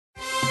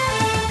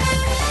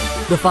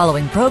The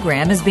following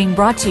program is being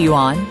brought to you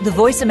on the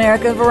Voice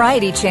America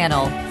Variety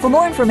Channel. For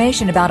more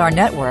information about our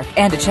network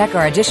and to check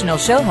our additional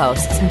show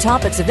hosts and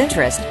topics of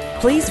interest,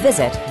 please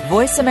visit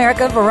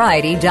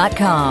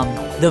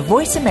voiceamericavariety.com. The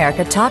Voice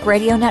America Talk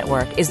Radio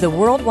Network is the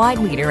worldwide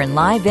leader in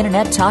live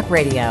Internet talk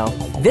radio.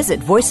 Visit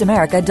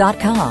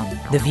voiceamerica.com.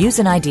 The views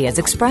and ideas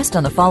expressed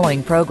on the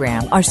following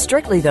program are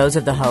strictly those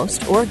of the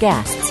host or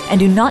guests and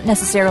do not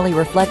necessarily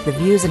reflect the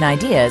views and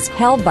ideas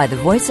held by the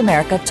Voice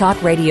America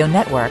Talk Radio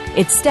Network,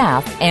 its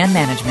staff, and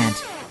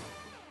management.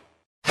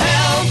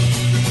 Help!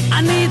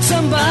 I need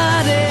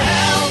somebody.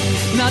 Help!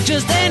 Not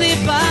just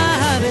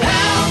anybody.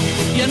 Help!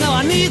 You know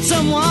I need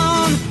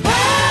someone.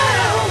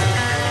 Help!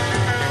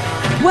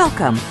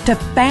 Welcome to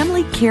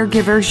Family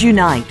Caregivers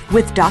Unite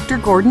with Dr.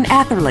 Gordon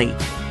Atherley.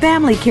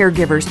 Family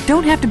caregivers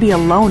don't have to be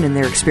alone in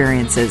their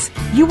experiences.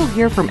 You will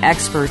hear from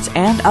experts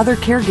and other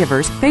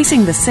caregivers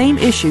facing the same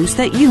issues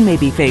that you may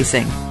be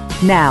facing.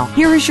 Now,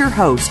 here is your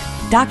host,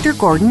 Dr.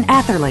 Gordon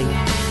Atherley.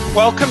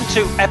 Welcome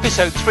to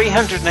episode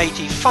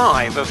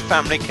 385 of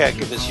Family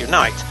Caregivers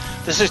Unite.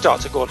 This is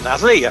Dr. Gordon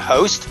Atherley, your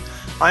host.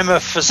 I'm a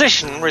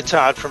physician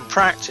retired from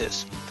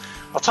practice.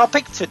 Our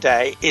topic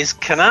today is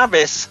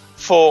cannabis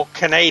for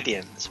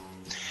Canadians.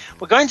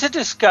 We're going to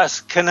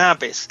discuss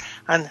cannabis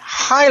and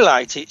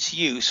highlight its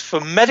use for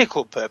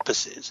medical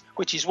purposes,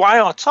 which is why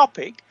our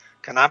topic,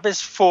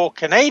 cannabis for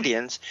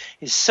Canadians,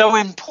 is so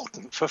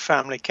important for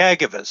family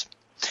caregivers.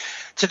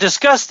 To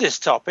discuss this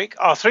topic,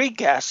 our three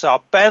guests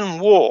are Ben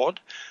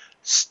Ward,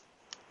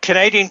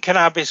 Canadian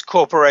Cannabis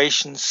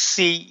Corporation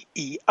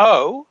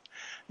CEO,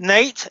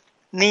 Nate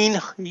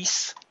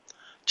Neinhuis,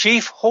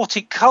 Chief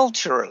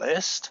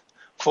Horticulturalist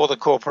for the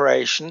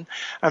corporation,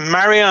 and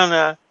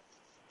Mariana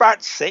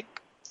Bracic,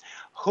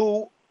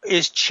 who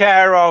is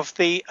chair of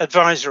the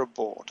advisory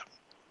board.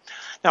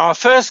 Now, our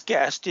first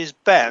guest is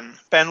Ben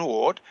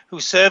Ward, who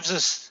serves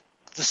as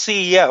the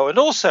CEO and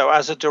also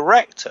as a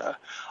director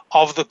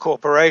of the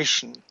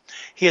corporation.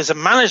 He is a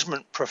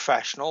management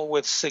professional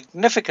with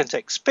significant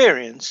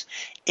experience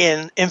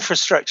in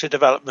infrastructure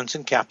development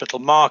and capital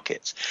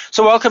markets.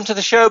 So welcome to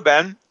the show,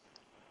 Ben.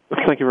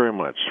 Thank you very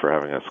much for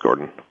having us,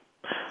 Gordon.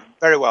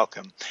 Very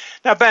welcome.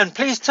 Now, Ben,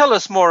 please tell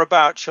us more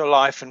about your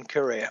life and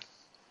career.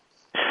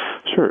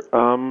 Sure.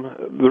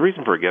 The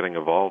reason for getting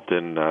involved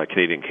in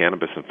Canadian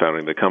cannabis and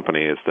founding the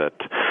company is that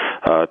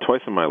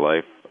twice in my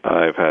life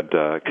I've had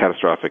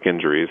catastrophic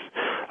injuries.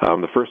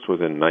 The first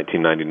was in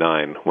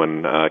 1999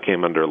 when I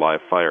came under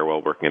live fire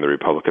while working in the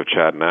Republic of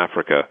Chad in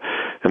Africa.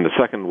 And the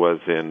second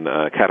was in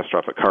a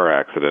catastrophic car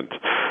accident,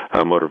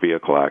 a motor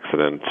vehicle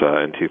accident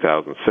in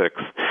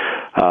 2006.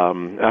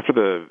 After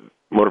the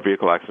motor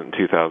vehicle accident in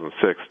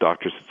 2006,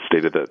 doctors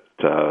stated that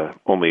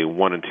only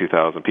 1 in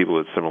 2,000 people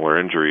with similar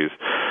injuries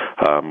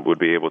would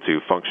be able to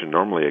function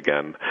normally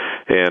again.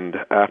 And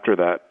after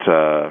that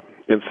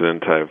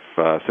incident, I've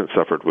since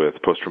suffered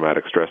with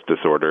post-traumatic stress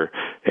disorder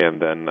and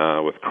then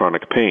with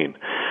chronic pain.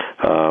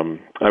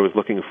 I was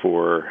looking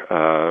for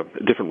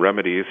different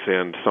remedies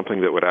and something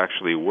that would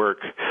actually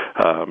work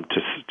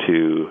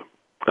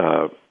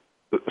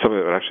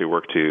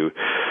to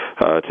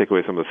take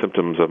away some of the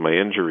symptoms of my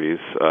injuries.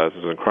 As I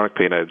was in chronic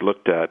pain, I had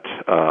looked at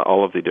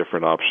all of the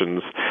different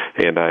options,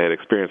 and I had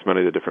experienced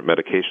many of the different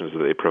medications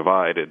that they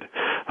provided,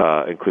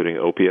 including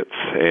opiates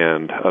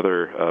and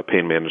other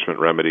pain management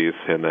remedies,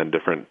 and then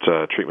different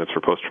treatments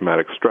for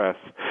post-traumatic stress.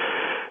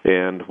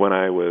 And when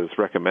I was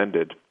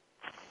recommended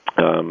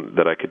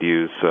that I could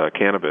use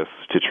cannabis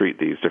to treat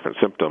these different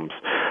symptoms,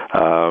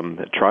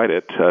 tried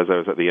it as I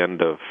was at the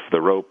end of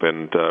the rope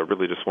and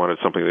really just wanted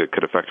something that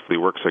could effectively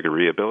work so I could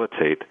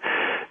rehabilitate,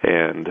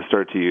 and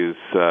started to use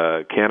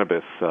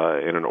cannabis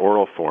in an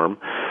oral form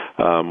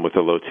with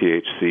a low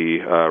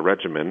THC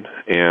regimen,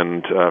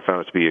 and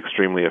found it to be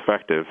extremely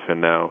effective,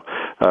 and now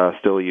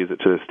still use it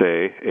to this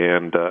day,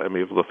 and I'm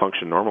able to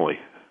function normally.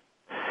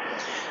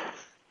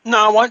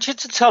 Now, I want you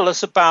to tell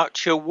us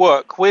about your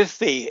work with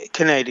the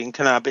Canadian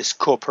Cannabis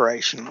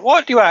Corporation.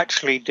 What do you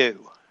actually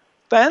do?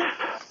 Ben?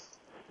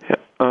 Yeah,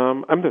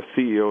 I'm the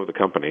CEO of the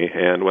company,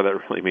 and what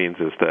that really means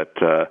is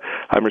that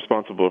I'm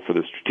responsible for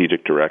the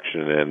strategic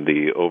direction and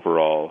the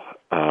overall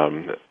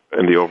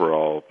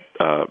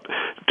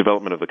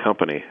development of the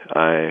company.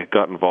 I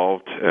got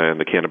involved in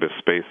the cannabis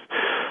space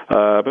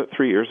about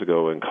 3 years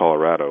ago in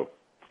Colorado,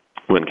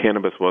 when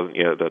cannabis wasn't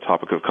yet the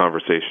topic of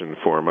conversation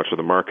for much of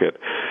the market.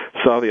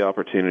 Saw the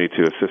opportunity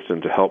to assist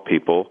and to help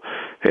people,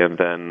 and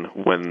then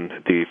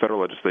when the federal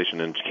legislation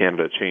in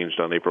Canada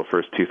changed on April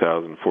 1st,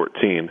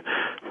 2014,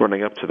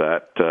 running up to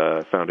that,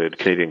 founded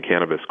Canadian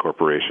Cannabis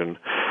Corporation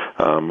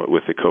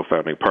with the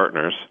co-founding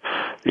partners,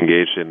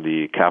 engaged in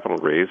the capital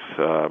raise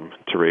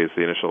to raise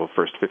the initial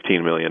first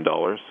 $15 million,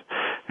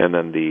 and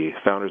then the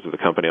founders of the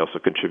company also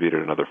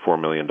contributed another $4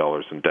 million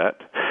in debt.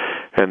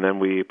 And then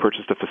we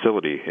purchased a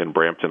facility in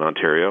Brampton,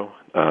 Ontario,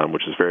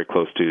 which is very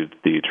close to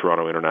the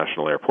Toronto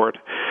International Airport,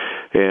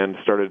 and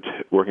started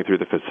working through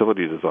the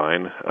facility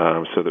design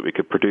so that we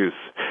could produce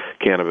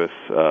cannabis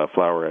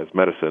flower as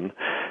medicine.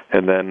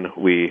 And then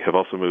we have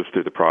also moved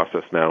through the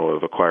process now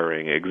of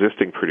acquiring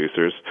existing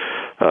producers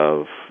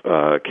of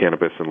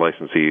cannabis and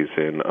licensees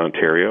in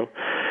Ontario,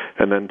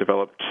 and then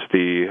developed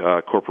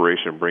the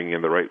corporation, bringing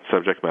in the right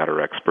subject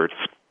matter experts,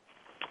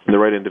 the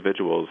right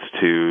individuals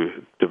to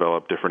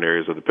develop different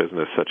areas of the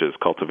business, such as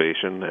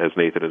cultivation, as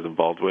Nathan is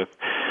involved with,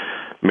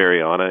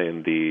 Mariana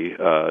in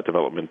the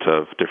development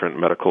of different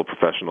medical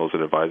professionals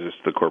and advisors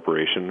to the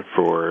corporation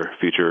for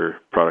future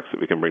products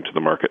that we can bring to the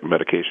market,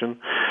 medication,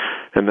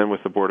 and then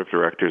with the board of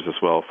directors as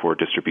well for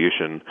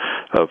distribution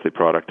of the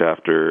product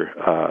after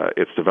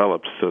it's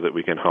developed, so that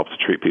we can help to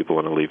treat people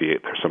and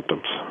alleviate their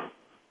symptoms.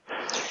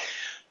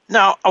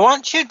 Now, I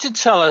want you to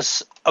tell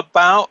us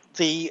about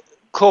the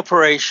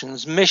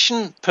corporation's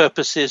mission,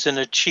 purposes, and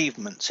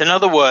achievements. In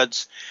other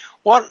words,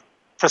 what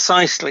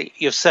precisely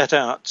you've set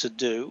out to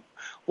do,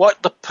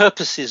 what the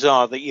purposes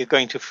are that you're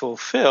going to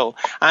fulfill,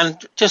 and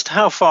just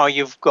how far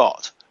you've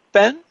got.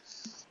 Ben?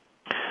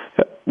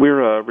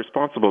 We're a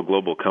responsible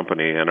global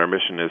company, and our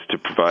mission is to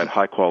provide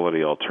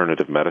high-quality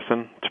alternative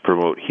medicine to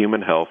promote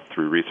human health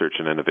through research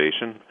and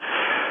innovation.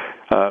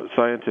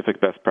 Scientific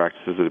best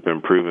practices that have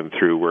been proven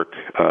through work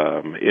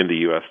in the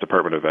U.S.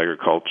 Department of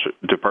Agriculture,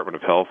 Department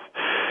of Health,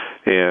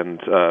 and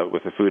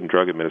with the Food and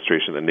Drug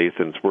Administration that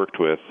Nathan's worked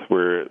with,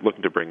 we're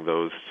looking to bring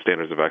those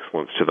standards of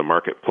excellence to the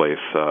marketplace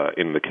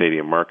in the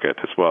Canadian market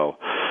as well.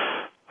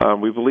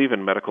 We believe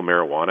in medical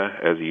marijuana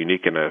as a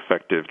unique and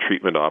effective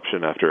treatment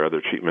option after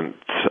other treatment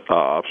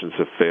options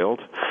have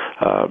failed.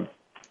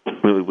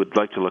 We would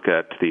like to look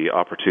at the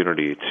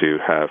opportunity to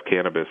have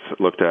cannabis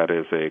looked at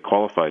as a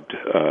qualified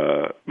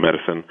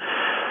medicine,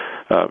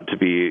 to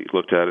be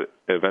looked at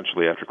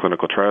eventually after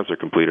clinical trials are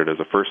completed as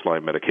a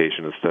first-line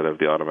medication instead of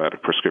the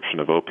automatic prescription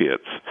of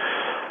opiates.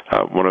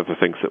 One of the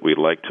things that we'd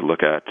like to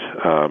look at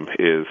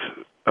is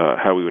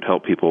how we would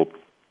help people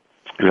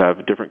who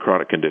have different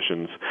chronic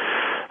conditions,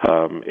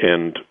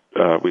 and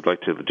we'd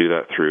like to do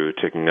that through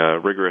taking a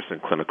rigorous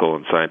and clinical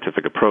and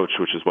scientific approach,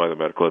 which is why the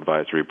Medical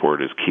Advisory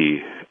Board is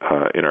key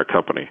in our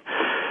company.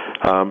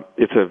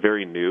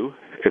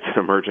 It's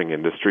an emerging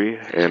industry,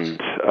 and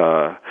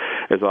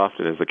as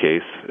often is the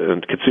case,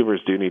 and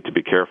consumers do need to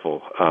be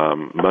careful.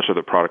 Much of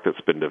the product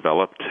that's been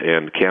developed,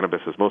 and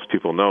cannabis, as most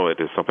people know it,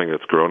 is something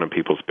that's grown in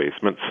people's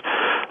basements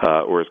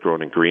or is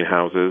grown in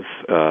greenhouses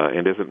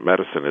and isn't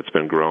medicine. It's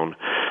been grown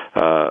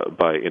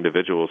by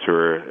individuals who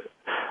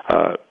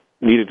are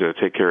needed to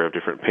take care of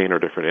different pain or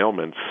different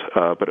ailments,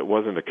 but it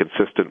wasn't a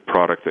consistent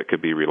product that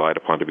could be relied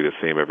upon to be the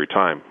same every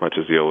time, much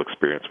as you'll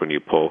experience when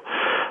you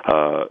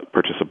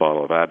purchase a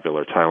bottle of Advil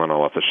or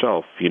Tylenol off the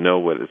shelf. You know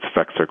what its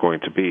effects are going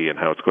to be and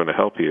how it's going to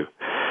help you.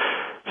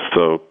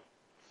 So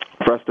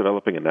for us,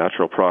 developing a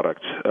natural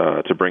product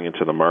to bring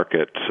into the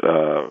market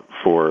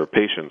for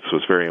patients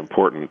was very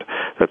important.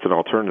 That's an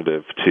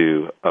alternative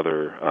to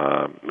other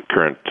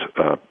current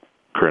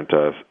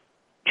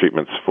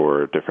treatments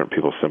for different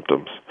people's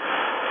symptoms.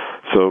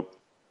 So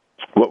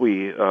what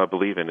we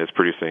believe in is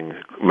producing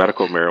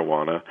medical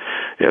marijuana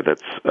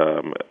that's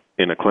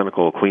in a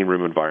clinical clean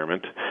room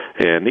environment,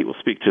 and Nate will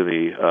speak to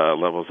the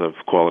levels of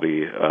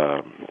quality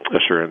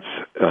assurance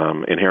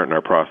inherent in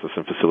our process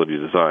and facility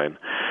design.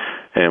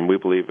 And we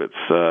believe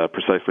it's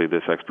precisely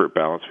this expert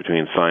balance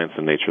between science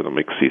and nature that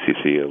makes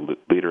CCC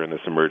a leader in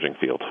this emerging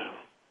field.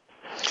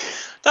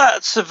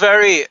 That's a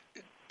very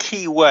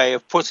key way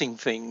of putting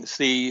things,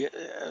 the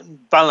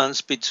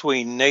balance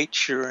between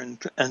nature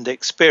and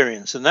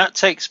experience. And that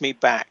takes me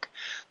back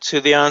to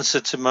the answer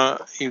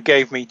to you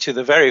gave me to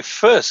the very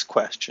first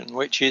question,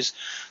 which is,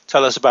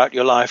 tell us about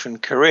your life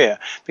and career.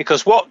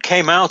 Because what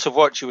came out of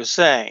what you were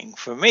saying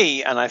for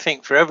me, and I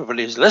think for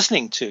everybody who's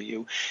listening to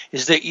you,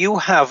 is that you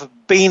have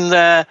been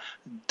there,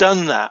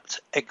 done that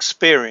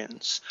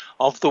experience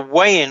of the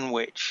way in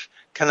which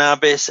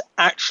cannabis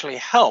actually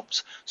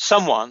helped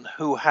someone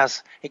who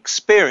has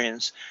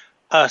experienced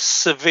a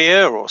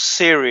severe or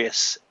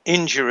serious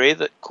injury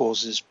that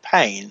causes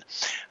pain.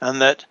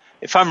 And that,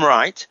 if I'm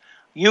right,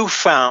 you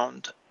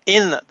found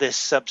in this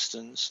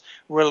substance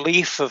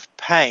relief of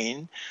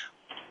pain.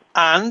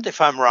 And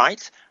if I'm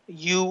right,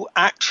 you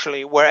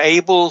actually were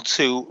able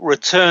to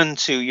return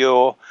to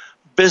your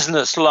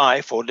business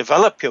life or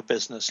develop your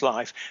business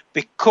life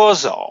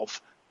because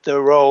of the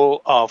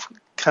role of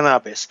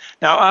cannabis.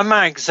 Now, am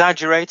I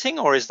exaggerating,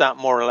 or is that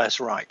more or less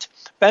right?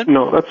 Ben?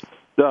 No,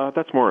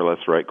 that's more or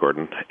less right,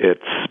 Gordon.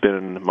 It's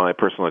been my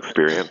personal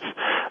experience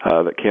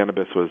that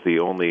cannabis was the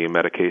only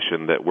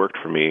medication that worked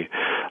for me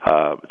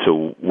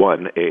to,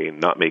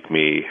 not make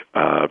me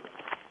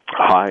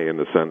high in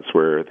the sense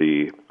where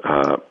the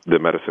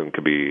medicine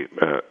could be,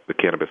 the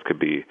cannabis could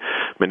be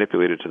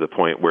manipulated to the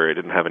point where it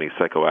didn't have any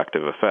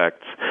psychoactive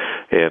effects,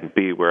 and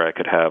B, where I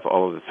could have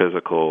all of the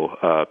physical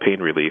pain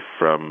relief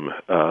from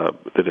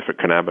the different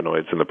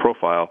cannabinoids in the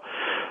profile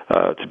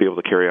to be able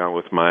to carry on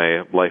with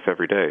my life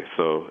every day.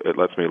 So it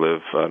lets me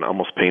live an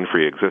almost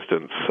pain-free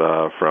existence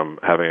from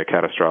having a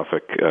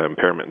catastrophic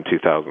impairment in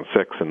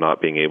 2006 and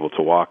not being able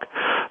to walk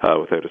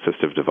without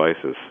assistive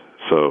devices.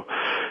 So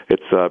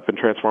it's been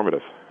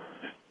transformative.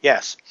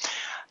 Yes.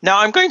 Now,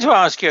 I'm going to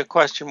ask you a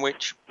question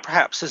which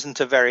perhaps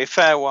isn't a very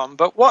fair one,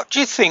 but what do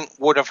you think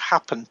would have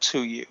happened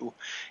to you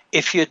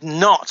if you'd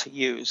not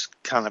used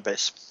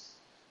cannabis?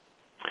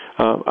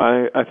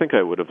 I think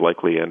I would have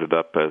likely ended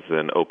up as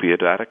an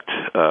opiate addict.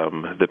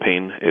 The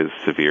pain is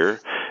severe,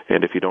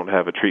 and if you don't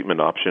have a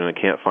treatment option and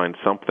can't find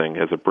something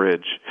as a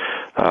bridge,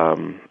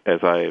 as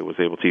I was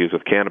able to use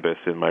with cannabis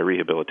in my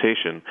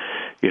rehabilitation,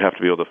 you have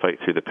to be able to fight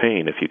through the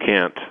pain. If you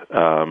can't,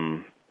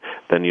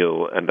 then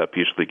you'll end up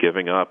usually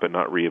giving up and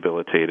not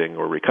rehabilitating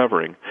or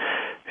recovering.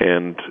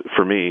 And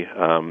for me,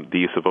 the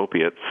use of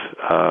opiates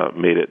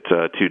made it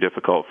too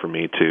difficult for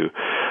me to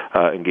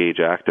engage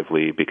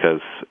actively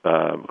because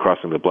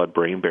crossing the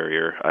blood-brain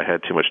barrier, I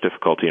had too much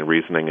difficulty in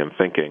reasoning and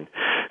thinking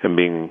and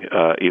being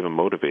even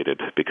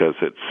motivated because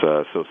it's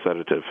so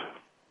sedative.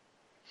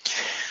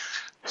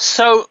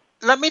 So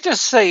let me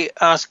just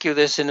ask you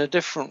this in a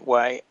different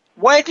way.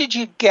 Where did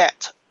you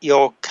get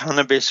your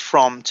cannabis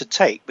from to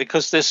take?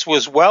 Because this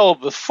was well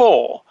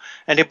before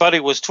anybody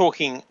was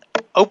talking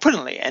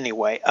openly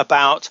anyway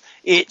about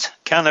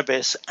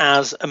cannabis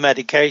as a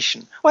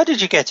medication. Where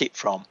did you get it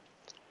from?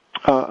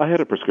 I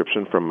had a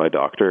prescription from my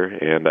doctor,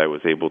 and I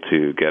was able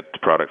to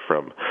get product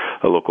from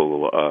a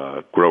local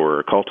grower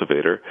or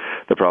cultivator.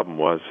 The problem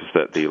was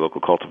that the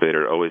local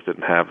cultivator always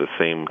didn't have the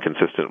same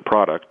consistent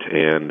product,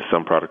 and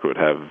some product would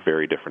have a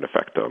very different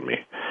effect on me.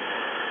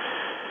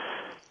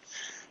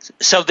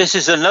 So this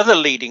is another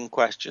leading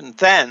question.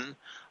 Then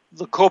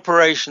the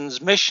corporation's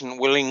mission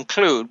will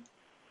include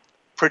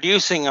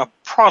producing a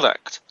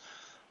product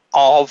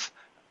of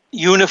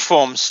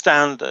uniform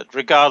standard,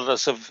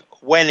 regardless of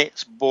when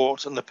it's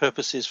bought and the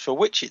purposes for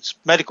which it's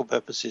medical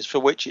purposes for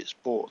which it's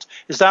bought.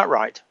 Is that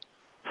right?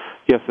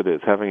 Yes, it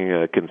is. Having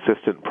a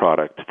consistent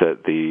product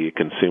that the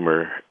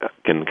consumer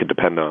can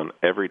depend on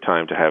every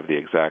time to have the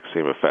exact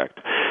same effect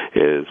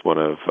is one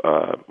of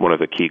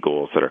the key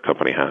goals that our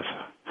company has.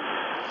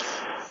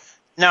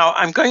 Now,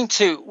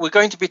 we're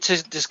going to be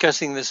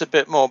discussing this a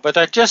bit more, but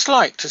I'd just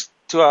like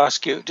to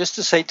ask you just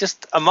to say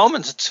just a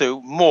moment or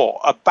two more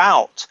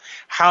about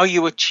how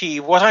you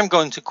achieve what I'm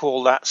going to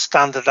call that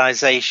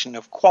standardization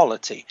of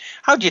quality.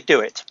 How do you do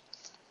it?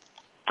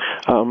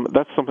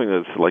 That's something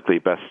that's likely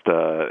best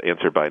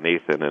answered by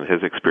Nathan and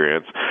his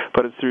experience,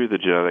 but it's through the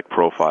genetic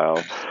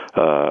profile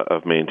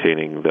of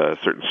maintaining the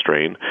certain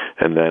strain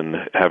and then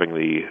having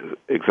the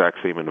exact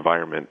same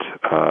environment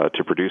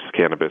to produce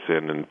cannabis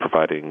in and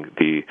providing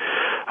the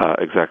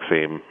exact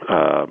same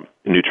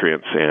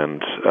nutrients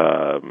and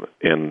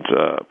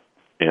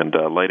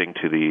lighting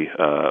to the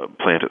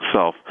plant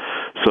itself.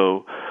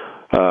 So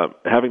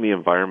having the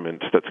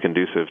environment that's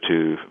conducive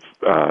to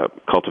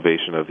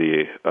cultivation of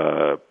the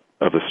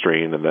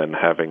strain and then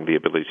having the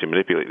ability to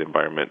manipulate the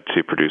environment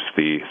to produce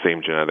the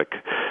same genetic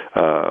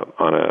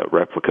on a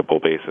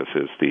replicable basis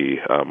is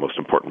the most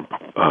important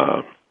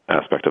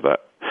aspect of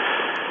that.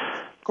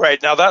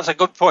 Great. Now, that's a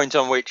good point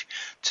on which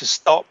to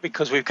stop,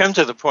 because we've come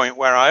to the point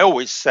where I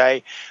always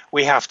say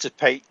we have to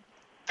pay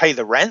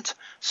the rent,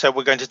 so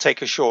we're going to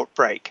take a short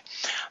break.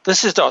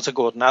 This is Dr.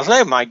 Gordon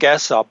Atherley. My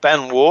guests are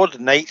Ben Ward,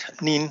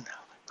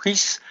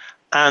 Neinhuis,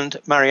 and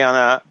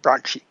Mariana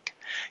Bracic.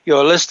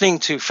 You're listening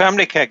to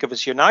Family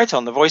Caregivers Unite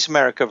on the Voice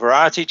America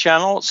Variety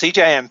Channel,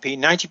 CJMP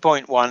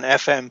 90.1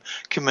 FM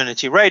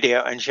Community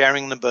Radio, and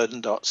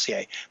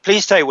sharingtheburden.ca.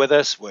 Please stay with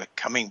us. We're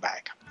coming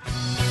back.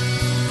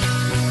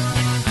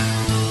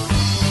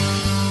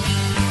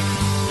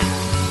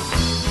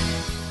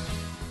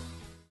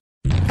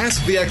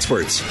 Ask the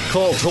experts.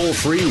 Call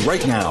toll-free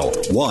right now,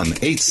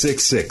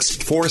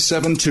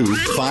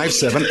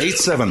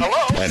 1-866-472-5787.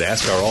 And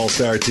ask our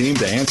all-star team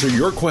to answer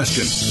your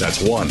question.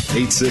 That's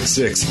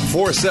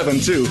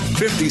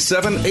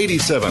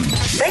 1-866-472-5787.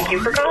 Thank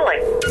you for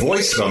calling.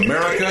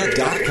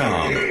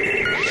 VoiceAmerica.com.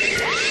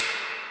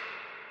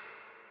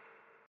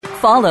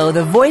 Follow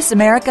the Voice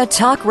America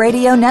Talk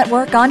Radio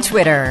Network on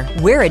Twitter.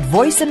 We're at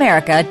Voice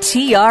America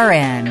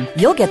TRN.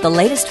 You'll get the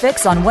latest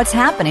fix on what's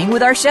happening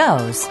with our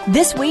shows,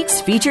 this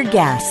week's featured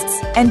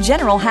guests, and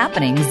general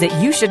happenings that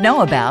you should know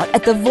about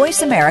at the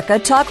Voice America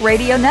Talk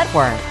Radio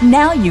Network.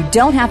 Now you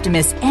don't have to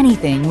miss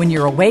anything when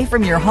you're away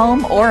from your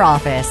home or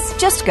office.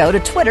 Just go to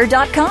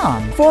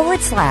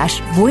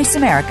twitter.com/Voice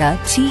America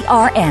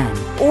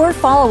TRN or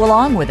follow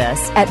along with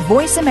us at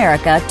Voice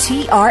America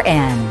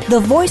TRN, the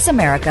Voice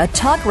America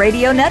Talk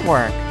Radio Network.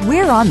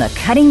 We're on the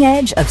cutting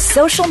edge of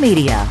social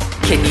media.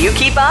 Can you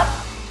keep up?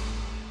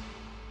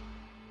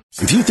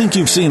 If you think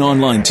you've seen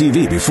online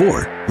TV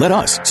before, let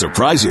us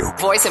surprise you.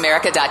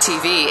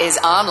 VoiceAmerica.tv is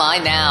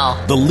online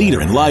now. The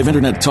leader in live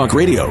internet talk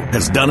radio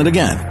has done it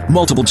again.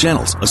 Multiple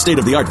channels, a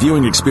state-of-the-art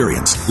viewing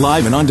experience,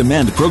 live and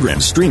on-demand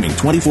programs streaming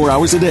 24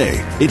 hours a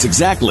day. It's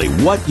exactly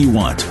what you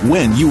want,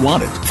 when you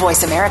want it.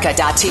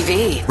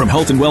 VoiceAmerica.tv. From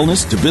health and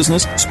wellness to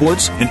business,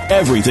 sports, and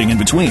everything in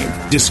between.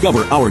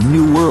 Discover our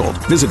new world.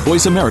 Visit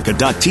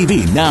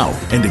VoiceAmerica.tv now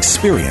and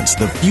experience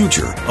the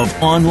future of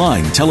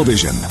online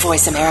television.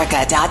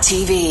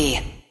 VoiceAmerica.tv.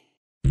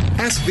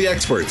 Ask the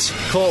experts.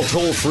 Call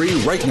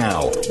toll-free right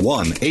now,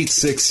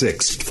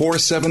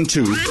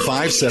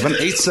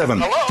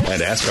 1-866-472-5787.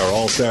 And ask our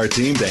All-Star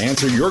team to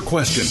answer your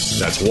question.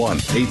 That's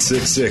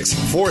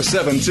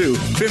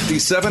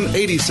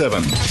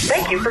 1-866-472-5787.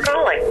 Thank you for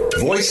calling.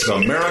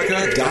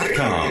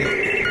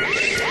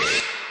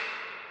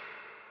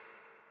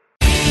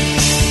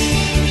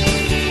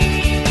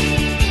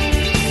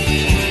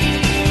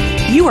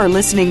 VoiceAmerica.com. You are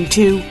listening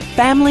to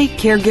Family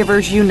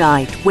Caregivers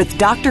Unite with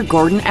Dr.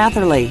 Gordon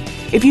Atherley.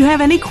 If you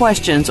have any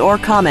questions or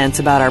comments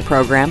about our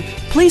program,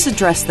 please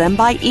address them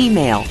by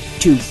email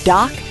to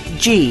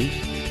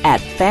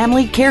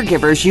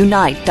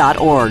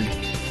docg@familycaregiversunite.org.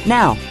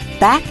 Now,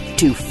 back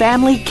to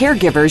Family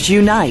Caregivers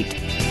Unite.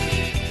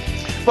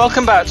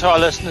 Welcome back to our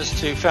listeners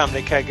to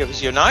Family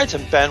Caregivers Unite.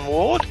 And Ben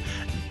Ward,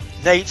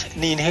 Nate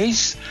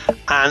Neinhuis,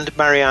 and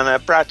Mariana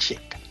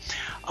Bracic.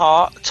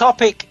 Our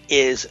topic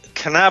is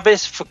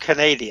cannabis for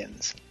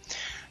Canadians.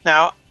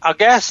 Now, our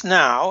guest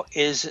now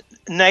is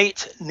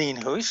Nate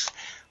Neinhuis.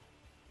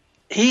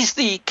 He's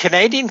the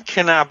Canadian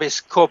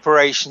Cannabis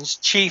Corporation's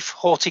chief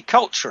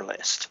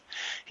horticulturalist.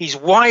 He's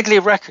widely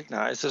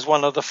recognized as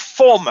one of the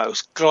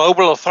foremost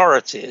global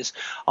authorities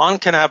on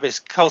cannabis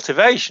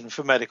cultivation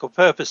for medical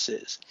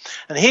purposes.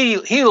 And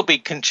he'll be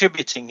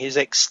contributing his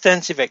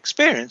extensive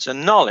experience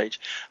and knowledge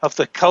of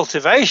the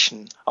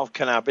cultivation of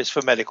cannabis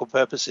for medical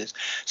purposes.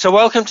 So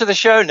welcome to the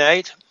show,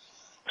 Nate.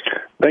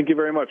 Thank you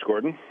very much,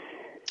 Gordon.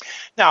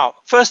 Now,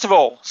 first of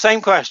all,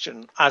 same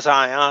question as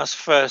I asked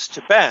first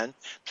to Ben.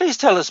 Please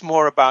tell us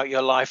more about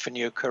your life and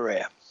your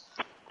career.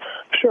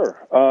 Sure.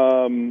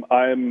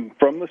 I'm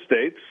from the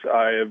States.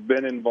 I have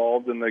been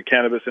involved in the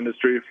cannabis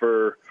industry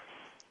for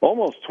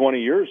almost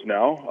 20 years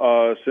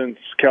now, since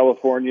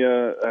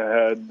California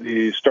had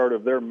the start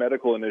of their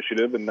medical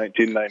initiative in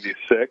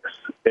 1996.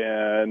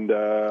 And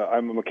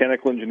I'm a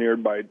mechanical engineer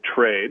by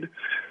trade.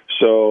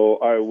 So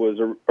I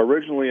was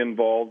originally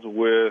involved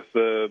with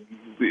the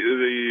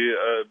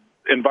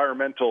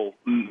environmental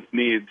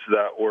needs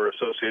that were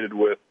associated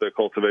with the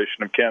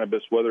cultivation of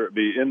cannabis, whether it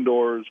be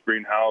indoors,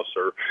 greenhouse,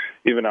 or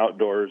even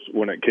outdoors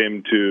when it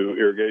came to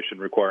irrigation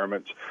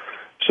requirements.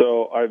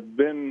 So I've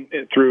been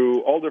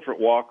through all different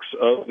walks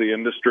of the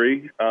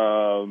industry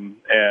and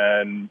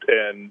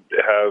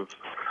have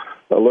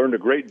learned a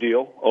great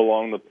deal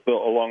along the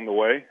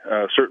way,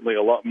 certainly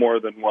a lot more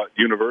than what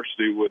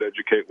university would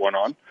educate one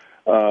on.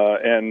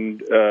 And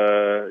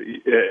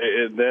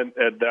then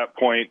at that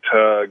point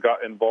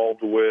got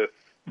involved with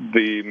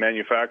the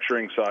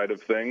manufacturing side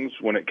of things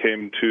when it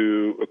came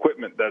to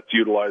equipment that's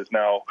utilized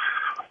now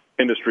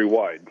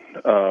industry-wide.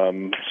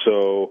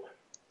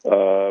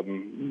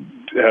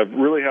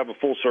 Have a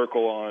full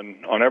circle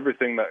on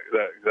everything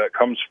that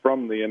comes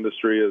from the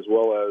industry, as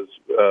well as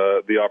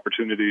the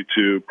opportunity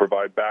to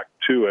provide back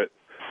to it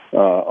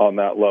on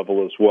that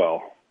level as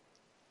well.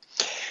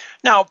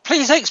 Now,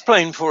 please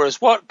explain for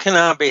us what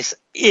cannabis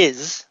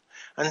is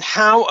and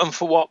how and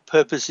for what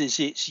purposes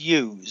it's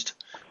used.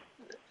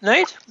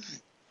 Nate?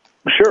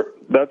 Sure.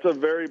 That's a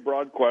very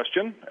broad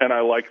question, and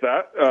I like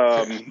that.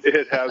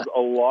 It has a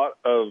lot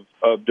of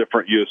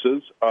different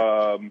uses.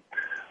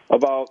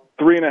 About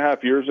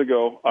 3.5 years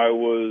ago, I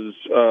was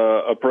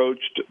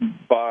approached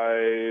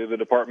by the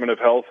Department of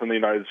Health in the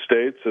United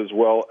States, as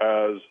well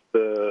as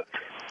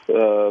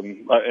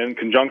in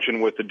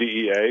conjunction with the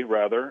DEA,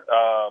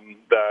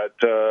 that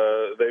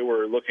they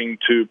were looking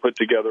to put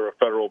together a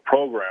federal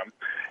program,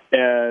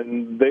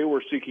 and they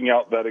were seeking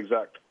out that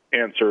exact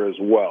answer as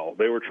well.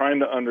 They were trying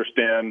to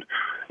understand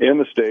in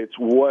the States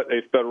what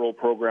a federal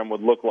program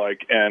would look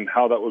like and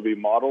how that would be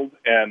modeled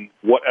and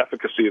what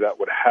efficacy that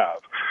would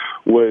have,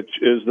 which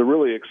is the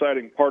really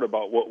exciting part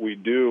about what we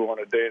do on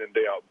a day-in and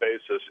day-out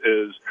basis.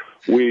 Is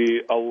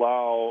we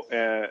allow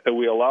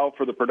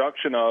for the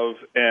production of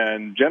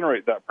and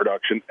generate that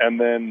production, and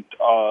then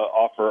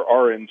offer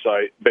our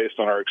insight based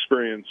on our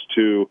experience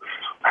to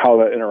how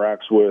that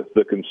interacts with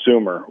the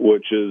consumer,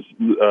 which is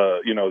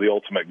the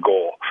ultimate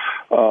goal.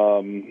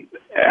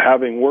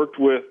 Having worked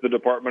with the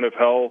Department of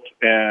Health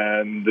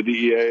and the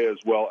DEA, as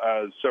well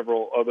as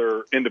several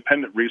other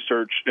independent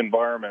research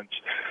environments,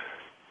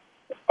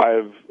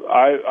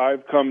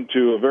 I've come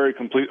to a very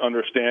complete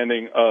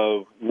understanding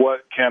of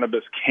what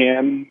cannabis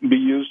can be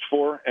used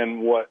for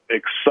and what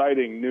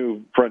exciting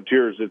new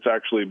frontiers it's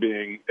actually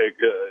being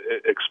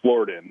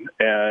explored in.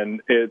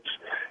 And it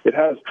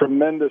has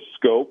tremendous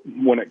scope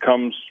when it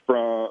comes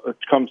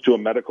to a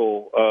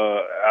medical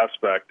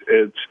aspect.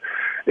 It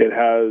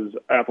has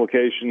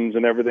applications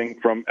in everything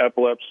from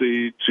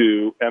epilepsy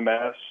to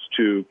MS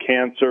to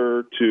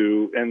cancer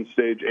to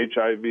end-stage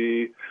HIV,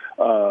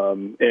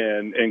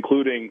 and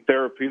including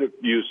therapeutic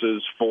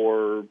uses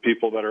for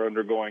people that are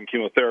undergoing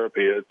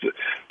chemotherapy. It's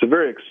a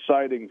very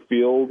exciting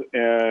field,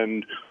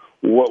 and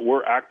what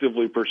we're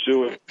actively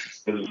pursuing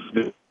is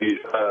the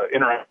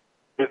interaction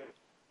with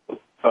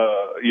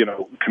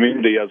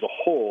community as a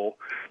whole,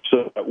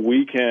 so that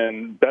we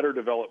can better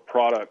develop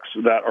products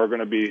that are going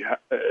to be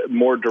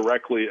more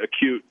directly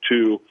acute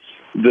to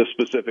the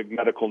specific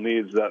medical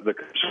needs that the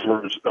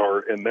consumers,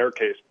 or in their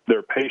case,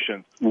 their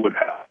patients, would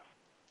have.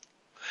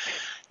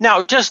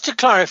 Now, just to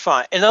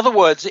clarify, in other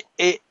words,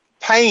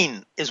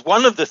 pain is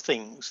one of the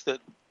things that,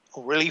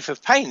 or relief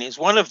of pain is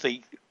one of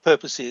the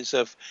purposes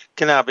of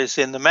cannabis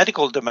in the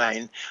medical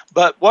domain.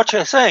 But what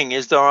you're saying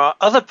is there are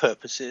other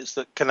purposes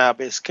that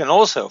cannabis can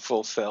also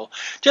fulfill.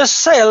 Just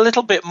say a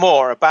little bit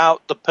more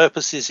about the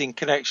purposes in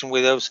connection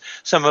with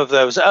some of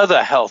those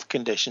other health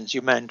conditions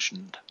you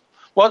mentioned.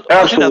 What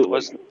in other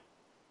words?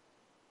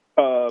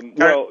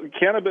 Well,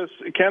 cannabis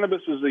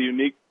is a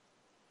unique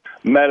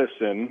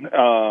medicine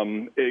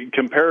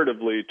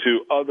comparatively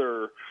to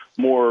other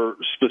more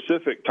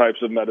specific types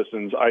of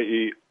medicines,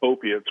 i.e.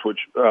 opiates, which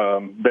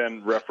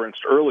Ben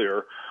referenced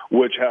earlier,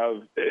 which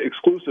have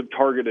exclusive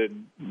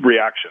targeted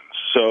reactions.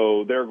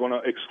 So they're going to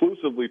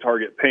exclusively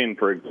target pain,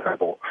 for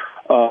example,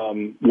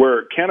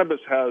 where cannabis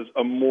has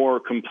a more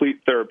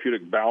complete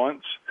therapeutic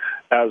balance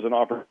as an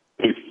opportunity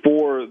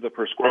for the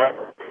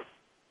prescriber,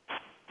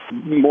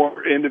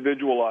 more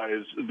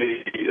individualize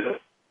the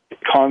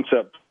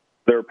concept of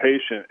their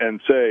patient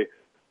and say,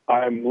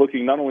 I'm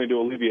looking not only to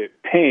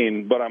alleviate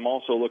pain, but I'm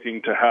also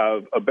looking to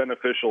have a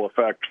beneficial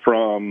effect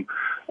from,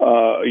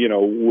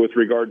 with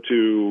regard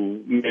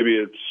to maybe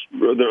it's,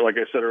 like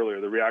I said earlier,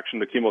 the reaction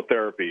to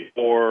chemotherapy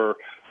or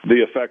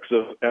the effects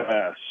of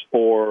MS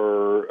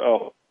or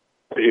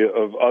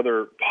of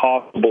other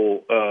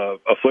possible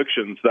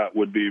afflictions that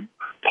would be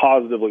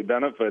positively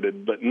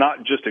benefited, but not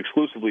just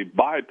exclusively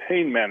by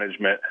pain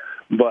management,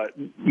 but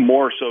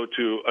more so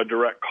to a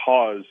direct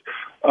cause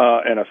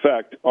and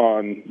effect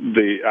on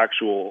the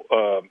actual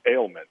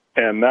ailment.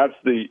 And that's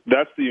the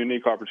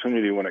unique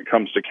opportunity when it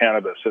comes to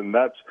cannabis, and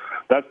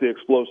that's the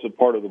explosive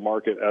part of the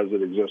market as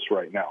it exists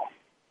right now.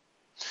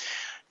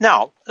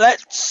 Now,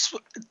 let's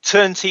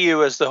turn to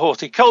you as the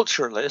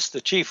horticulturalist, the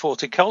chief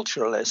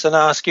horticulturalist, and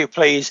ask you,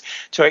 please,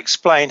 to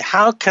explain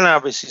how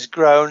cannabis is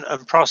grown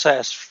and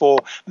processed for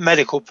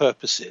medical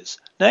purposes.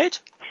 Nate?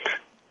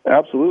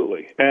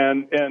 Absolutely.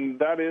 And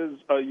that is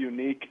a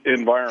unique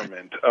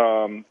environment.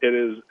 It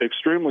is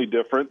extremely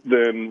different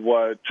than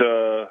what,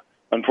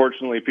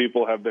 unfortunately,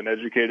 people have been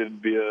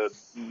educated via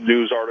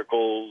news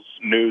articles,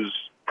 news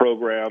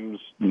programs,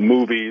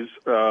 movies.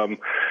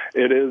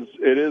 It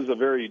is a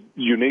very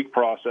unique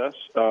process,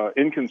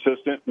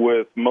 inconsistent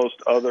with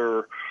most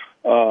other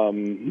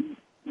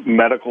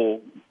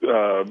medical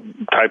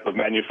type of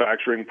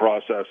manufacturing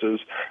processes.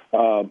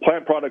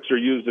 Plant products are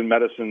used in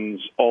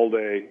medicines all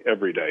day,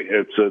 every day.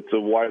 It's a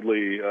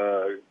widely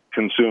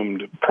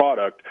consumed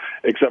product,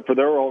 except for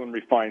they're all in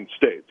refined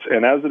states.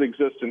 And as it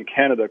exists in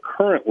Canada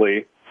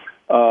currently,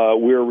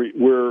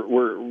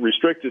 we're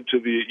restricted to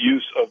the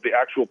use of the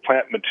actual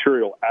plant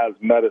material as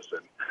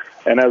medicine.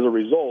 And as a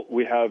result,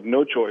 we have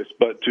no choice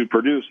but to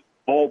produce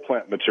all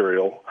plant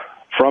material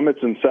from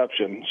its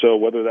inception. So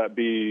whether that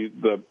be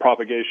the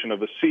propagation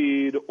of a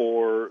seed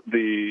or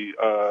the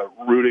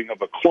rooting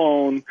of a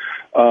clone,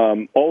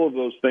 all of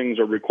those things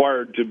are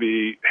required to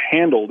be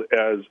handled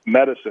as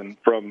medicine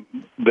from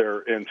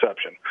their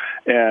inception.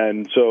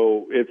 And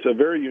so it's a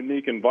very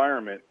unique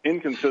environment,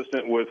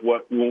 inconsistent with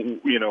what,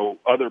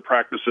 other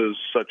practices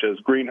such as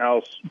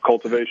greenhouse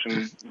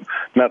cultivation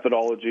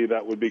methodology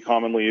that would be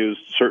commonly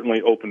used,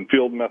 certainly open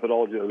field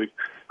methodology that would be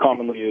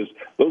commonly used.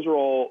 Those are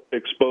all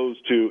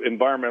exposed to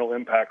environmental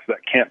impacts that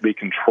can't be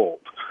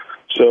controlled.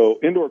 So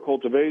indoor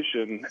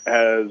cultivation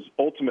has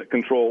ultimate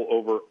control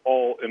over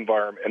all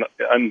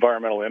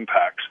environmental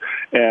impacts.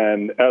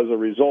 And as a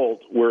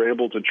result, we're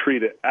able to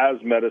treat it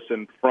as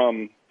medicine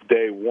from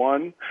day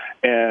one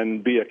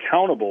and be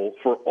accountable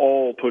for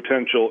all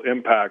potential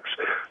impacts,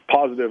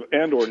 positive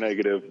and or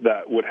negative,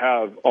 that would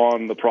have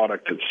on the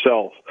product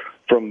itself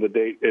from the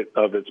date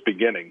of its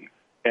beginning.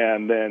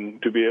 And then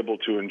to be able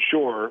to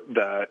ensure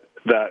that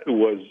that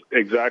was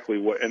exactly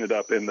what ended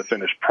up in the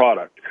finished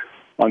product.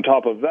 On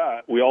top of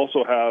that, we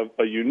also have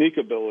a unique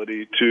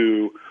ability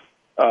to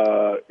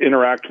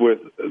interact with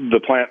the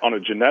plant on a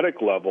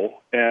genetic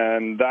level,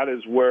 and that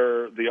is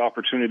where the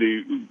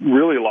opportunity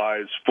really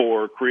lies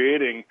for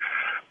creating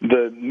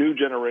the new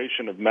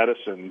generation of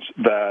medicines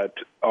that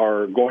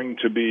are going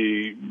to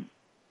be,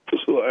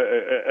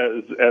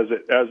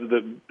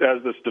 as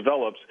this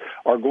develops,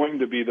 are going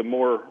to be the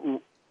more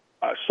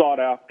sought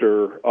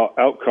after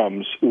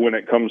outcomes when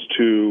it comes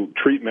to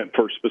treatment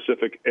for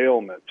specific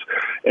ailments.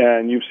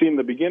 And you've seen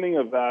the beginning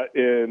of that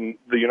in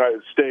the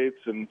United States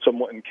and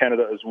somewhat in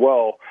Canada as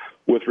well,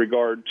 with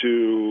regard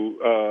to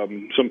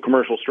some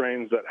commercial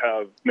strains that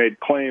have made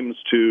claims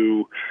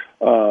to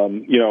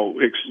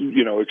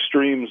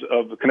extremes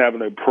of the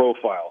cannabinoid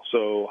profile.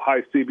 So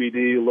high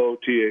CBD, low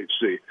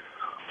THC.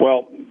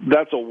 Well,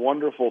 that's a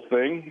wonderful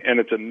thing, and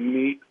it's a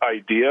neat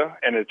idea,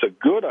 and it's a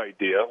good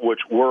idea, which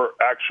we're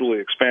actually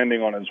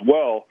expanding on as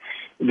well.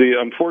 The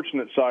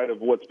unfortunate side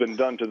of what's been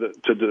done to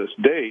this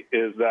date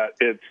is that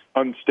it's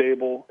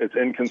unstable, it's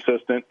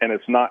inconsistent, and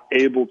it's not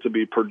able to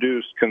be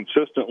produced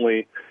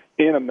consistently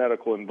in a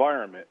medical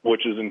environment,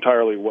 which is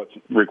entirely what's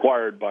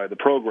required by the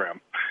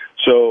program.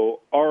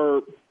 So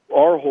our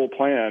whole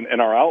plan and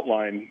our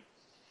outline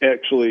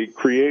actually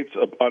creates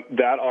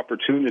that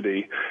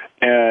opportunity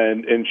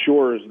and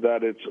ensures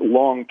that its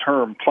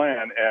long-term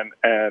plan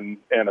and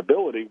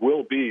ability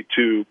will be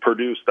to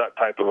produce that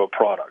type of a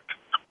product.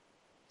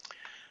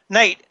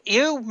 Nate,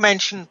 you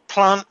mentioned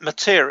plant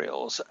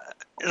materials.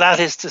 That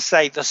is to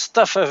say, the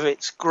stuff as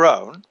it's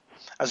grown.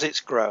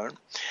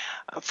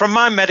 From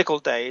my medical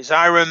days,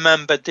 I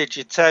remember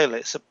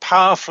Digitalis, a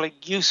powerfully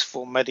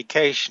useful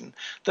medication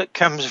that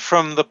comes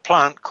from the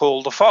plant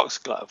called the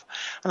foxglove.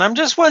 And I'm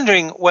just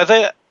wondering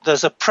whether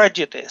there's a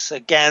prejudice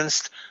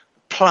against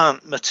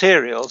plant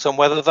materials and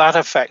whether that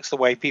affects the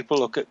way people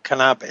look at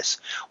cannabis.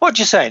 What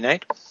do you say,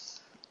 Nate?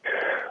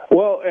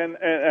 Well, and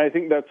I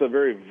think that's a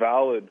very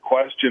valid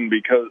question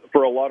because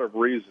for a lot of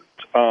reasons.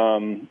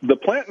 The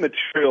plant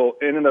material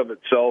in and of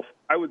itself,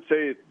 I would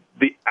say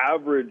the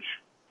average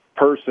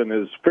person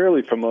is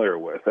fairly familiar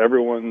with.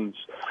 Everyone's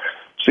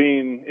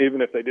seen,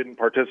 even if they didn't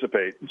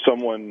participate,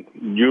 someone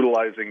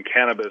utilizing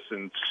cannabis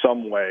in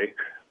some way,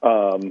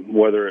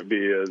 whether it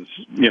be as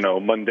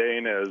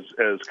mundane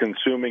as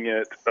consuming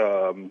it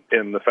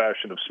in the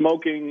fashion of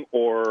smoking,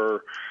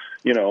 or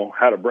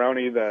had a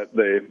brownie that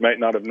they might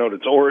not have known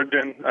its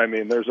origin. I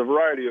mean, there's a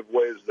variety of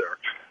ways there.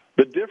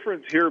 The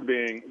difference here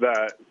being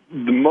that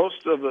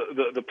most of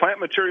the plant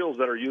materials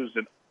that are used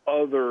in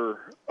other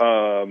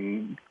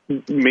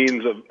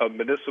means of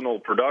medicinal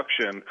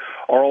production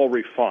are all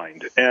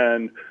refined.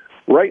 And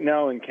right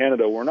now in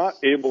Canada, we're not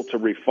able to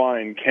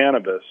refine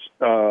cannabis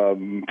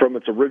from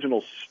its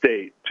original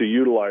state to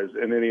utilize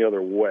in any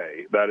other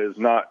way. That is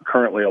not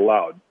currently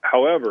allowed.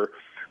 However,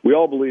 we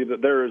all believe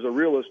that there is a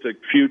realistic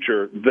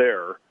future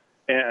there.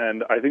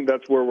 And I think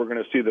that's where we're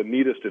going to see the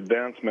neatest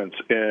advancements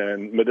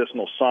in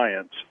medicinal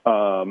science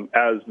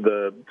as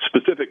the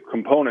specific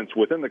components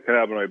within the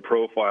cannabinoid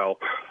profile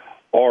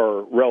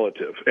are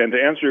relative. And to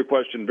answer your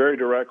question very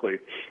directly,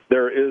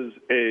 there is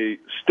a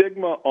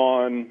stigma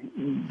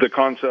on the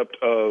concept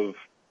of,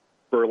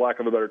 for lack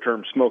of a better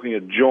term, smoking a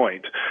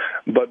joint,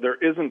 but there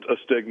isn't a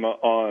stigma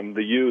on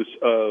the use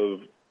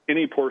of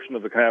any portion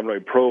of the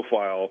cannabinoid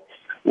profile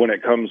when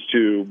it comes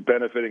to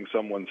benefiting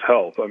someone's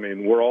health. I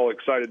mean, we're all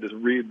excited to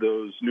read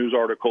those news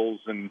articles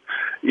and,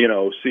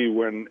 see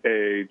when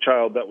a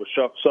child that was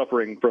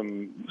suffering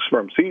from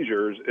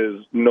seizures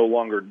is no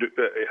longer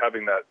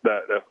having that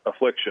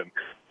affliction.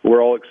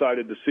 We're all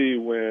excited to see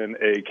when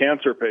a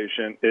cancer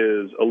patient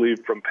is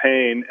alleviated from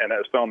pain and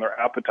has found their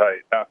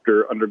appetite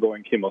after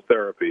undergoing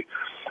chemotherapy.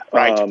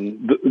 Right.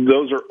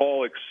 Those are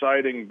all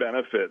exciting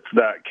benefits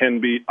that can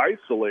be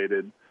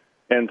isolated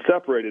and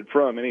separated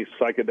from any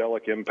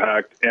psychedelic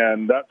impact,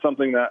 and that's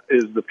something that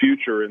is the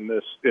future in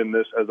this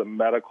as a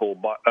medical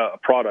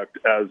product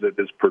as it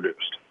is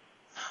produced.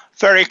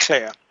 Very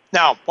clear.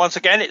 Now, once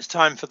again, it's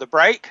time for the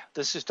break.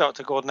 This is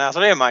Dr. Gordon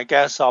Atherley, and my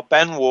guests are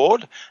Ben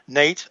Ward,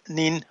 Nate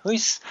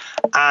Neinhuis,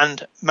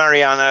 and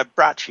Mariana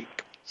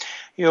Bracic.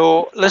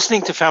 You're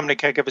listening to Family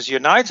Caregivers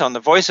Unite on the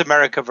Voice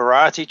America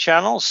Variety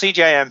Channel,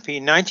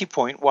 CJMP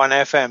 90.1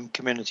 FM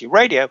Community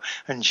Radio,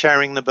 and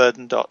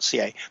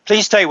sharingtheburden.ca.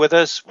 Please stay with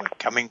us. We're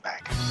coming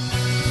back.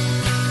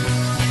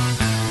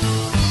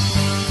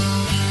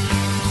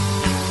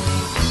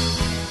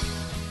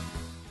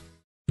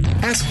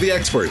 Ask the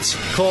experts.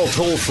 Call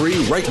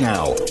toll-free right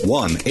now,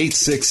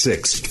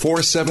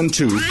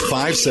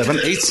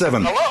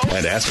 1-866-472-5787.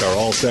 And ask our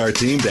All-Star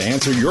team to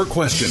answer your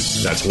question.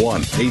 That's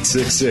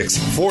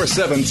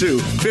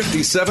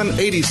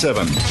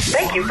 1-866-472-5787.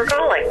 Thank you for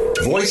calling.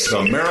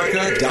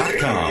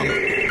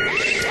 VoiceAmerica.com.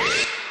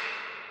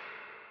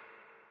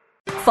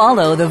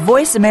 Follow the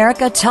Voice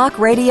America Talk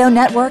Radio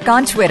Network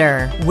on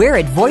Twitter. We're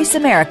at Voice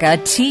America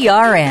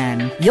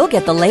TRN. You'll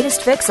get the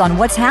latest fix on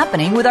what's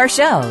happening with our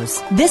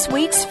shows, this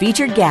week's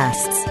featured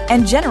guests,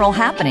 and general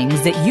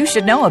happenings that you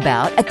should know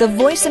about at the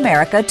Voice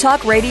America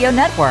Talk Radio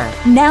Network.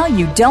 Now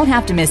you don't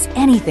have to miss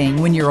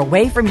anything when you're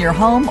away from your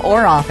home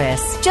or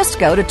office. Just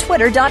go to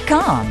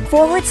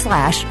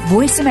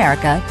twitter.com/Voice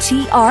America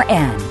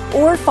TRN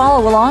or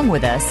follow along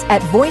with us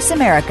at Voice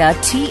America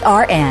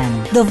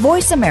TRN, the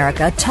Voice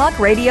America Talk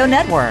Radio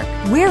Network.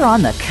 We're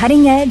on the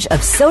cutting edge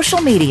of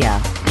social media.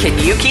 Can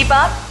you keep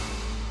up?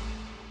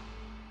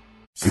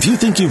 If you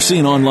think you've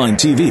seen online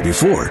TV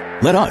before,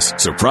 let us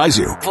surprise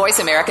you.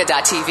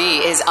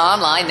 VoiceAmerica.tv is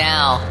online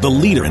now. The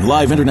leader in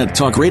live Internet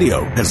talk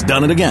radio has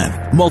done it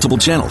again. Multiple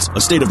channels,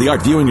 a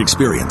state-of-the-art viewing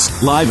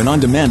experience, live and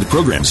on-demand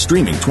programs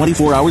streaming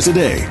 24 hours a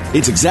day.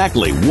 It's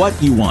exactly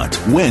what you want,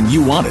 when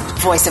you want it.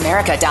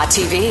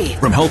 VoiceAmerica.tv.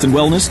 From health and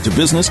wellness to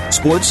business,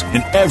 sports,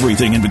 and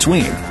everything in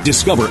between.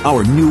 Discover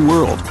our new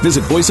world.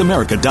 Visit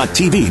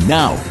VoiceAmerica.tv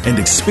now and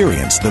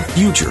experience the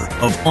future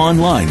of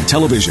online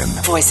television.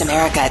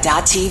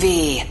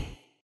 VoiceAmerica.tv.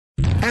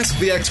 Ask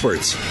the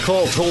experts.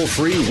 Call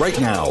toll-free right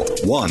now,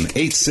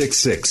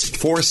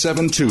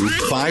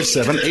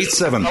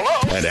 1-866-472-5787.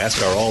 And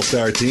ask our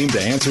All-Star team to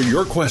answer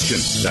your question.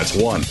 That's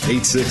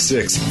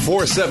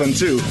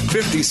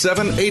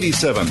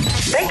 1-866-472-5787.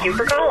 Thank you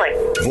for calling.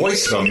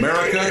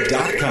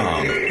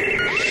 VoiceAmerica.com.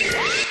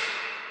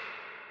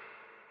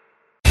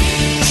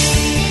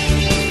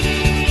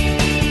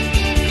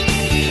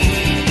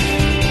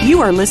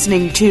 You are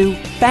listening to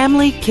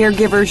Family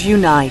Caregivers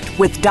Unite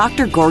with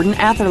Dr. Gordon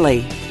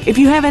Atherley. If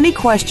you have any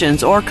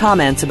questions or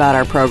comments about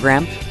our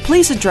program,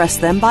 please address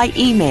them by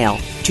email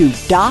to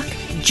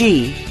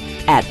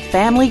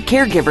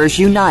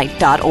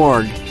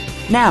docg@familycaregiversunite.org.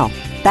 Now,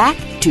 back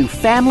to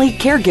Family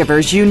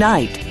Caregivers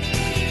Unite.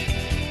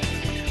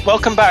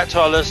 Welcome back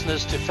to our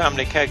listeners to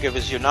Family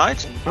Caregivers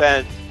Unite.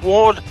 Ben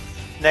Ward,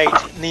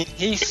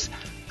 Neinhuis,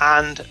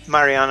 and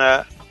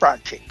Mariana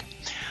Bracic.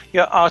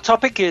 Our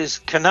topic is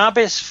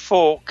cannabis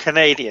for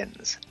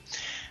Canadians.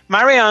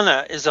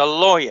 Mariana is a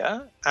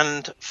lawyer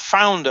and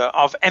founder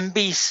of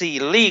MBC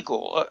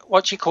Legal,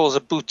 what she calls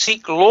a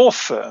boutique law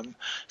firm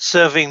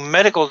serving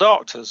medical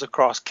doctors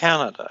across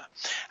Canada.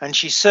 And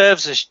she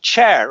serves as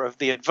chair of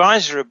the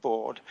advisory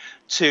board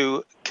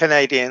to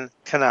Canadian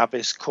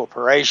Cannabis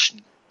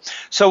Corporation.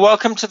 So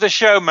welcome to the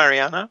show,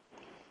 Mariana.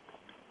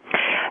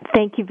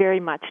 Thank you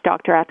very much,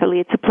 Dr. Atherley.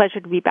 It's a pleasure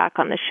to be back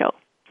on the show.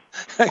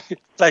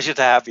 Pleasure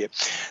to have you.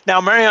 Now,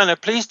 Mariana,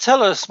 please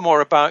tell us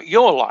more about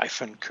your life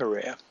and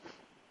career.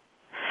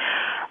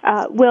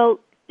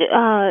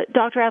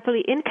 Dr.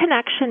 Atherley, in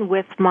connection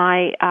with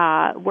my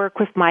work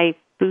with my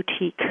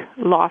boutique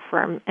law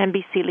firm,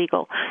 MBC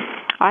Legal,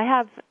 I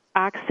have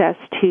access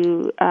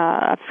to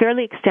a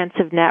fairly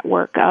extensive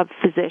network of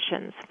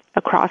physicians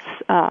across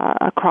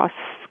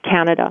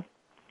Canada,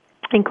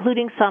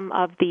 including some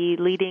of the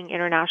leading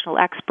international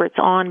experts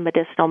on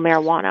medicinal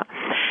marijuana.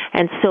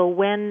 And so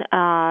when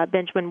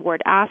Benjamin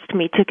Ward asked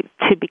me to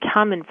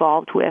become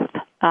involved with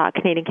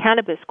Canadian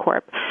Cannabis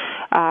Corp.,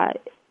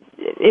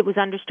 it was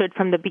understood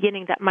from the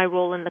beginning that my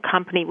role in the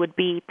company would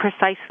be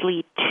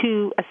precisely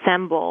to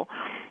assemble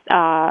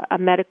a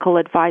medical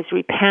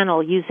advisory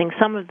panel using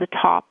some of the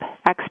top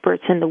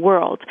experts in the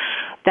world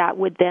that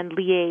would then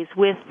liaise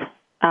with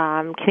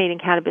Canadian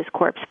Cannabis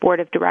Corp's board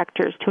of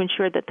directors to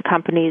ensure that the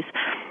company's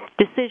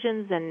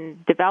decisions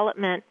and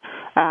development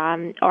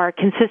are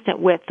consistent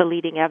with the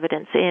leading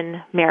evidence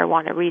in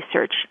marijuana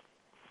research.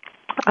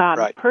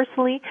 Right.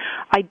 Personally,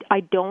 I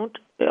don't,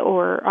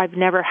 or I've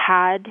never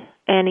had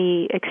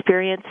any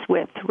experience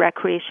with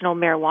recreational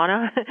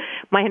marijuana.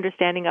 My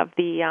understanding of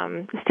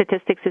the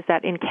statistics is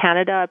that in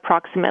Canada,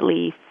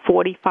 approximately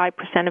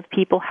 45% of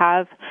people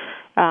have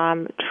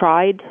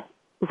tried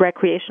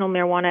recreational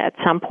marijuana at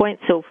some point,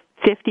 so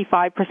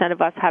 55% of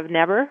us have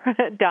never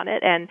done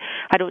it, and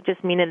I don't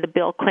just mean in the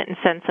Bill Clinton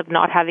sense of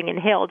not having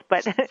inhaled,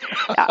 but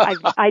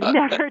I've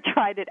never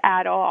tried it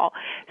at all.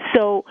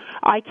 So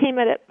I came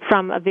at it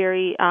from a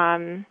very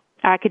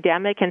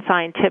academic and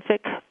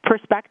scientific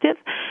perspective,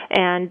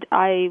 and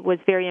I was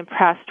very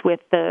impressed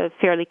with the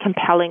fairly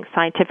compelling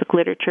scientific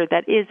literature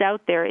that is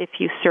out there if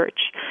you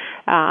search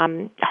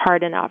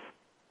hard enough.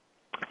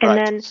 And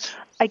then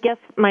I guess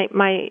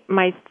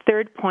my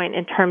third point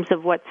in terms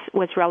of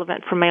what's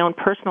relevant from my own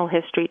personal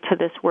history to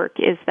this work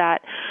is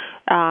that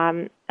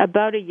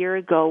about a year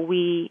ago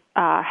we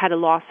had a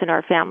loss in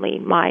our family.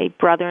 My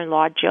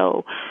brother-in-law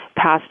Joe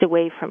passed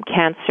away from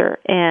cancer,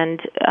 and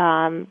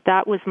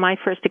that was my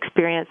first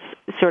experience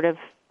sort of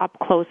up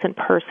close and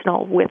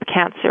personal with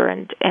cancer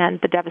and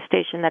the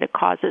devastation that it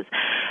causes.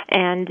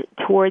 And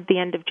toward the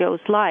end of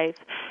Joe's life,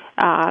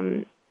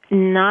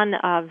 none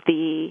of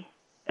the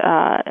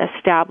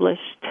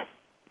established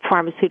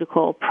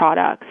pharmaceutical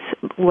products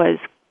was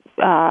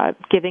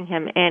giving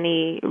him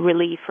any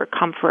relief or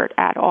comfort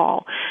at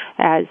all,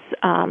 as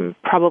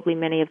probably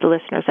many of the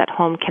listeners at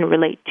home can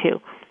relate to.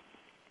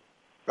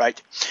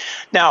 Right.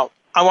 Now,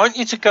 I want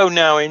you to go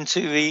now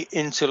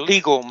into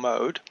legal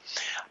mode.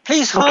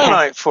 Please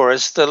highlight for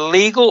us the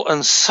legal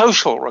and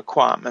social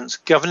requirements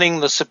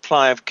governing the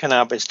supply of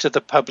cannabis to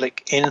the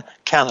public in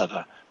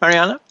Canada.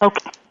 Mariana?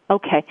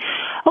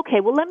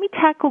 Okay, well, let me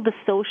tackle the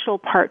social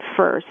part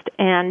first.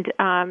 And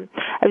I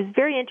was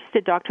very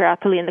interested, Dr.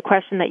 Atherley, in the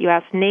question that you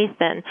asked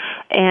Nathan,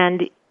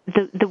 and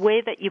the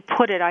way that you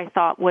put it, I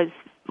thought, was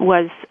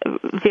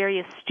very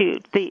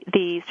astute.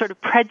 The sort of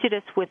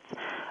prejudice with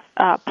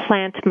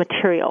plant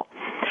material.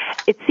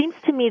 It seems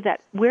to me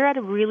that we're at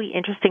a really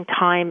interesting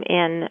time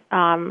in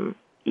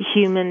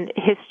human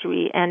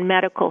history and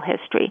medical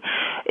history.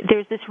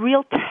 There's this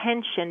real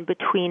tension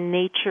between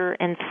nature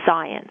and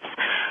science.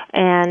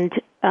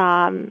 And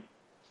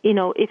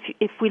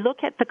if we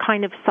look at the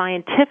kind of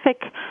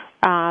scientific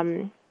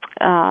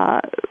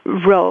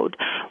road,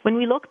 when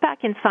we look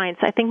back in science,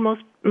 I think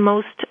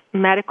most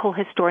medical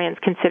historians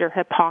consider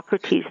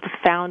Hippocrates the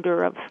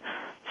founder of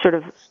sort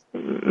of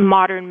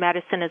modern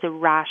medicine as a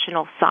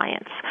rational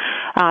science.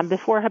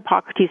 Before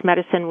Hippocrates,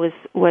 medicine was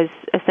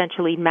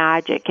essentially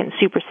magic and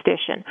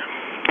superstition.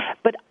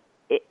 But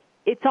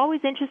it's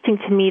always interesting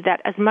to me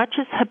that as much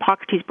as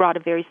Hippocrates brought a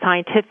very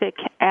scientific,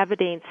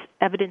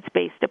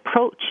 evidence-based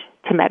approach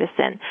to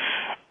medicine,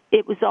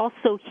 it was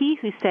also he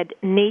who said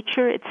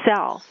nature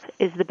itself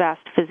is the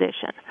best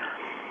physician.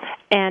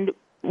 And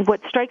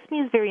what strikes me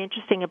as very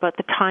interesting about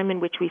the time in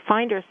which we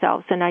find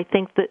ourselves, and I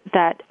think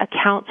that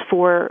accounts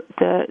for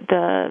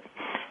the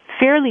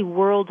fairly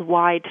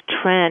worldwide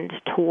trend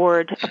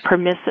toward a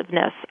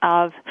permissiveness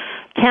of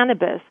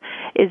cannabis,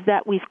 is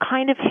that we've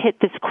kind of hit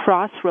this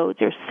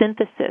crossroads or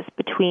synthesis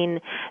between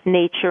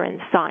nature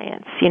and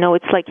science.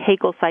 It's like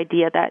Hegel's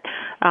idea that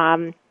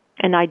an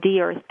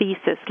idea or a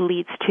thesis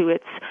leads to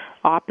its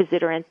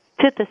opposite or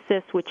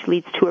antithesis, which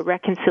leads to a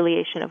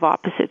reconciliation of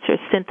opposites or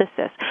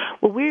synthesis.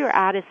 Well, we are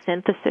at a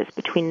synthesis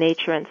between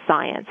nature and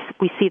science.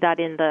 We see that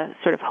in the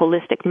sort of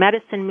holistic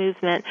medicine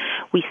movement.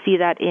 We see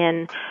that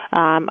in,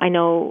 I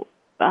know,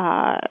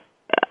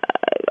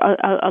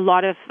 a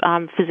lot of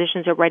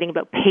physicians are writing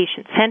about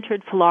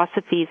patient-centered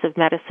philosophies of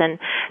medicine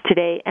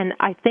today, and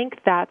I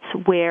think that's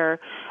where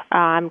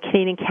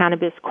Canadian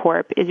Cannabis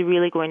Corp is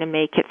really going to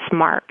make its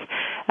mark.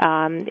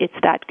 It's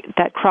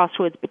that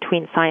crossroads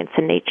between science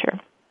and nature.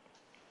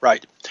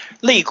 Right.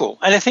 Legal.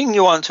 Anything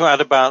you want to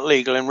add about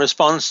legal in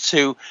response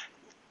to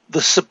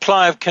the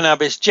supply of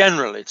cannabis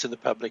generally to the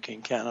public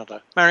in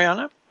Canada?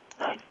 Mariana?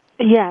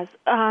 Yes.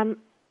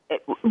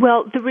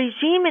 Well, the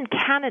regime in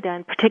Canada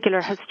in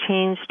particular has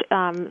changed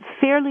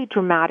fairly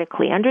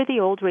dramatically. Under the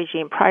old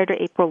regime, prior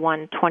to April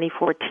 1,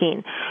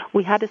 2014,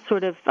 we had a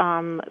sort of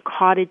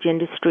cottage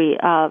industry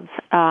of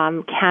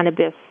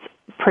cannabis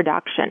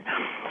production.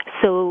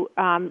 So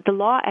the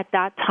law at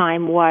that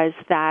time was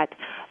that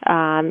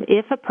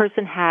if a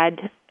person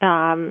had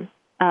a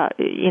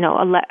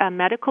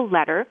medical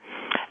letter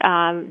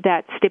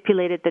that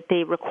stipulated that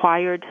they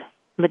required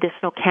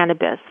medicinal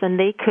cannabis, then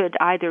they could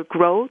either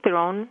grow their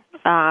own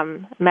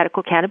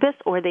medical cannabis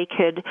or they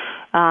could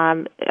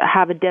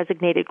have a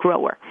designated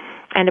grower.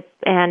 And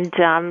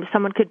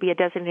someone could be a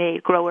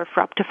designated grower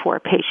for up to 4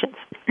 patients.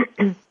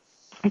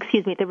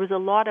 Excuse me, there was a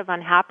lot of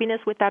unhappiness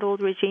with that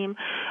old regime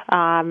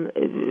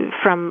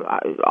from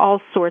all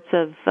sorts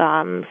of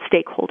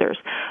stakeholders.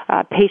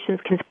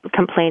 Patients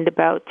complained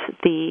about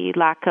the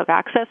lack of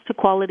access to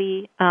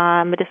quality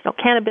medicinal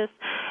cannabis.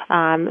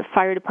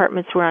 Fire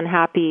departments were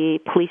unhappy.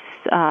 Police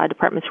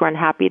departments were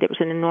unhappy. There was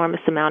an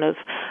enormous amount of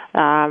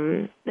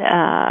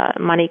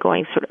money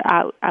going sort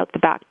of out the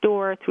back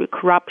door through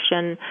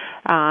corruption,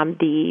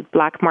 the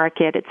black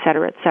market, et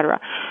cetera, et cetera.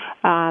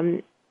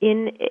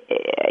 In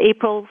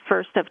April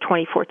 1st of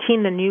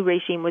 2014, the new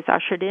regime was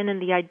ushered in, and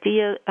the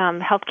idea,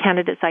 Health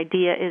Canada's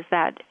idea, is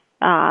that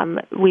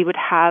we would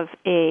have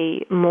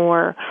a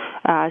more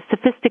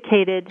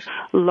sophisticated,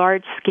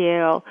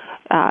 large-scale,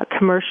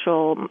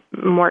 commercial,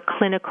 more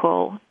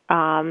clinical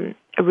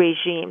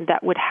regime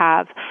that would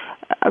have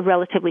a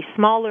relatively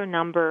smaller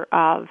number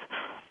of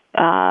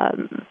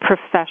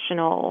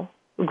professional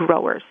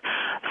growers.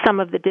 Some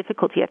of the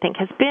difficulty, I think,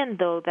 has been,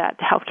 though, that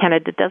Health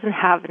Canada doesn't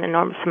have an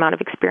enormous amount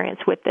of experience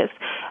with this.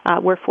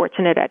 We're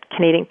fortunate at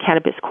Canadian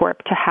Cannabis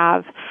Corp to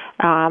have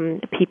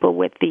people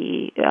with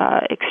the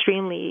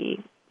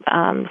extremely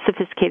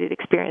sophisticated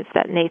experience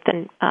that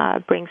Nathan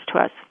brings to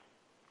us.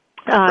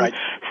 Right.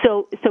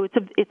 So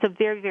it's a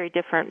very, very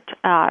different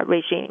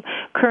regime.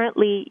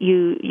 Currently,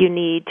 you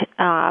need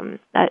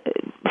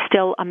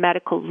still a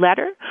medical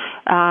letter,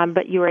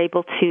 but you're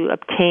able to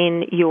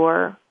obtain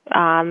your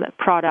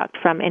product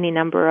from any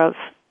number of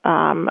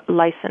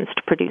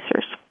licensed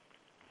producers.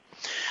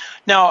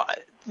 Now,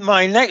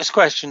 my next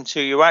question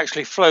to you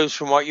actually flows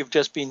from what you've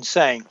just been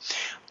saying.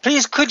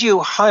 Please, could you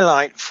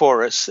highlight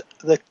for us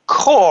the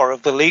core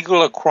of the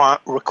legal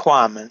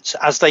requirements,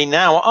 as they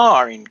now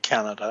are in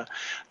Canada,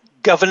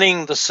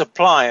 governing the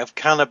supply of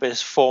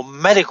cannabis for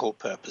medical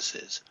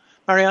purposes?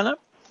 Mariana?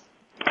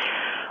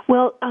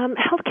 Well,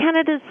 Health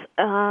Canada's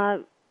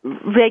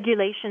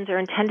regulations are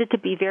intended to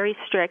be very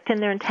strict,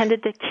 and they're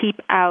intended to keep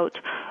out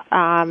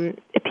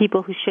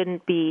people who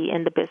shouldn't be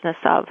in the business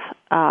of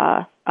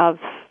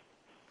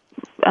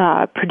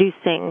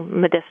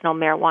producing medicinal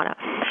marijuana.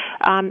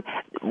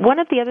 One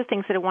of the other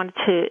things that I wanted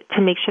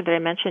to make sure that I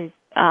mentioned,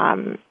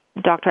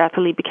 Dr.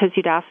 Atherley, because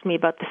you'd asked me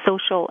about the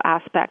social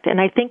aspect, and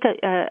I think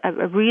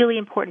a really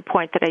important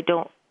point that I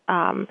don't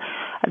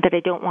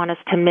want us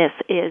to miss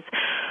is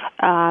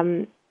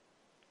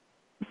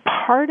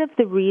part of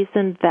the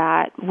reason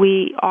that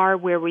we are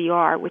where we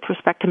are with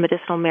respect to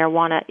medicinal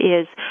marijuana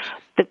is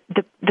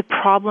the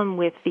problem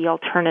with the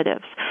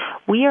alternatives.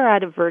 We are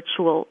at a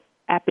virtual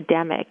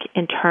epidemic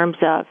in terms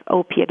of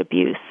opiate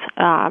abuse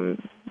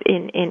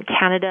in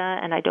Canada,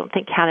 and I don't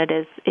think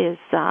Canada is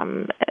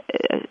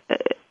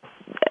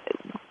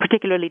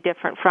particularly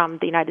different from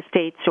the United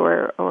States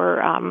or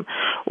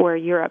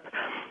Europe.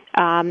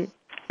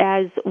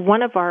 As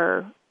one of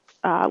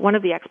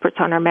the experts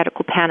on our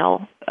medical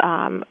panel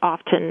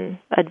often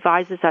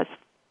advises us,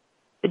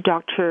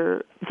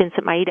 Dr.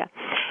 Vincent Maeda,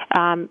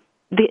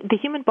 the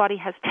human body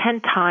has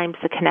 10 times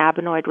the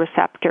cannabinoid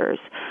receptors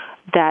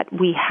that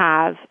we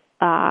have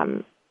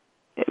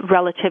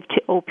relative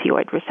to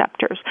opioid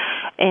receptors.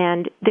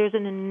 And there's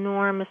an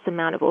enormous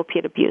amount of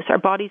opiate abuse. Our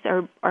bodies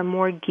are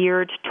more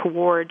geared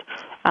toward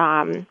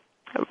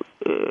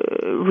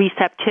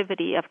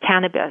receptivity of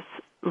cannabis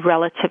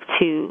relative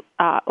to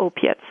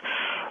opiates.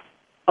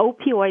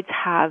 Opioids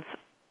have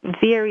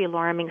very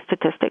alarming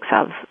statistics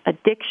of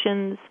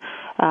addictions,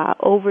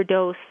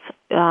 overdose,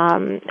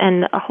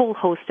 and a whole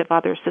host of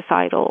other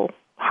societal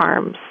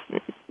harms,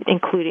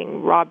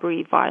 including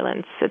robbery,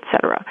 violence,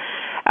 etc.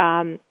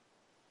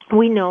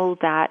 We know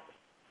that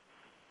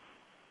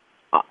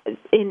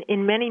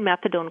in many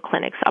methadone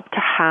clinics, up to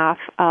half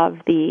of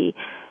the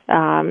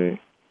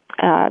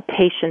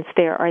patients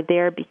there are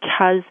there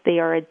because they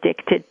are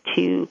addicted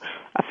to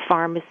a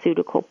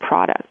pharmaceutical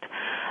product.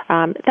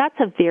 That's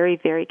a very,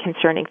 very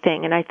concerning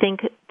thing, and I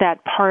think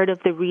that part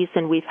of the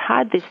reason we've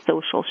had this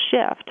social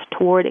shift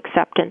toward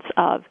acceptance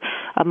of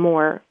a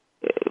more,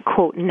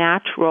 quote,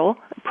 natural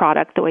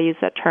product, though I use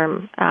that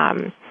term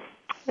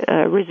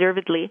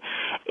reservedly,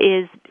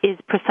 is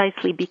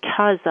precisely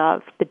because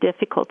of the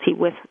difficulty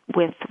with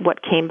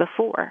what came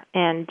before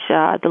and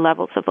the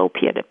levels of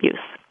opiate abuse.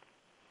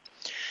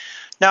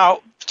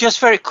 Now, just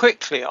very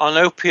quickly on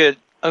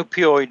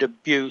opioid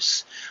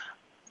abuse,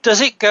 does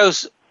it go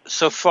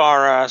so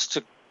far as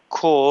to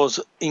cause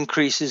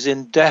increases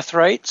in death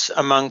rates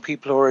among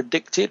people who are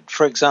addicted,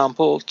 for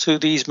example, to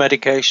these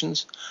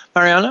medications?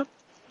 Mariana?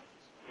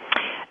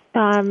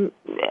 I'm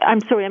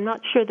sorry, I'm not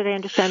sure that I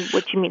understand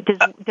what you mean.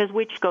 Does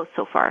which go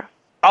so far?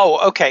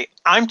 Oh, okay.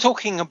 I'm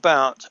talking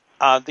about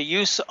the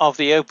use of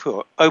the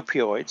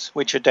opioids,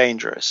 which are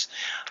dangerous.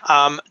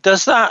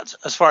 Does that,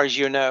 as far as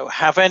you know,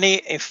 have any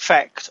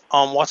effect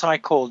on what I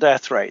call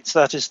death rates?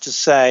 That is to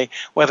say,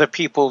 whether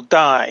people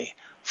die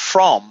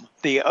from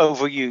the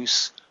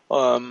overuse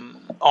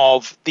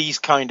of these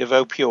kind of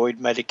opioid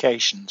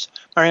medications.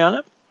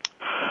 Mariana?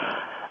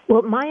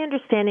 Well, my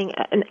understanding,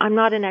 and I'm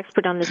not an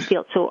expert on this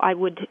field, so I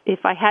would,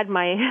 if I had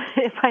my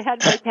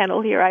panel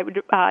here, I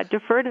would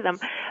defer to them.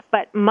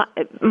 But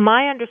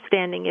my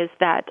understanding is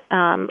that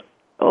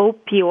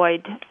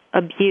opioid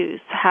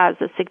abuse has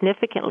a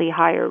significantly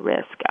higher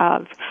risk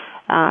of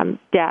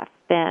death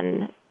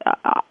than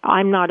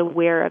I'm not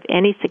aware of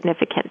any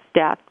significant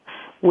death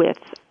with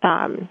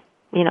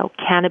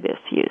cannabis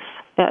use,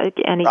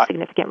 any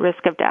significant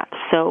risk of death.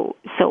 So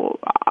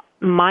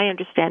my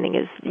understanding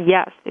is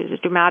yes, there's a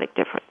dramatic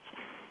difference.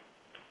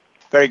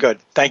 Very good.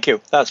 Thank you.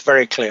 That's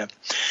very clear.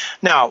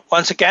 Now,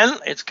 once again,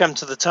 it's come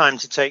to the time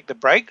to take the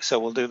break, so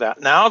we'll do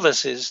that now.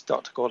 This is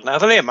Dr. Gordon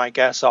Atherley, and my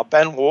guests are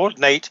Ben Ward,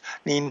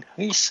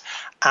 Neinhuis,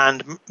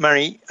 and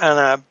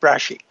Mariana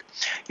Bracic.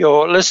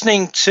 You're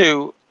listening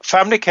to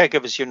Family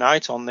Caregivers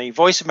Unite on the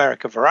Voice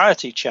America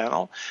Variety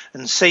Channel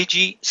and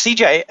CJMP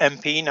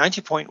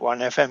 90.1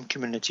 FM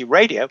Community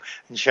Radio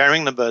and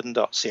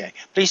sharingtheburden.ca.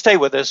 Please stay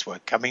with us. We're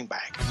coming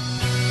back.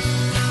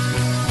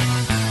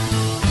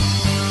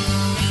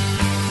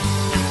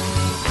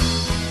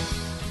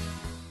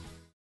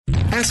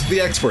 Ask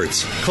the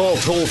experts. Call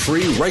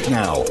toll-free right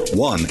now,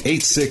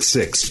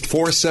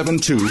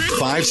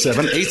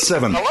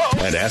 1-866-472-5787.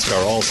 And ask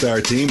our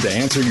All-Star team to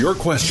answer your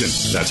question.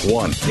 That's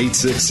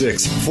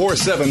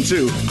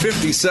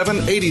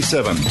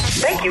 1-866-472-5787.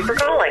 Thank you for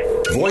calling.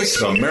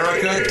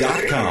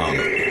 VoiceAmerica.com.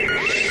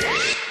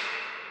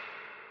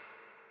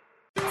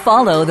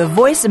 Follow the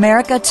Voice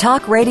America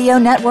Talk Radio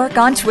Network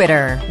on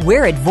Twitter.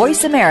 We're at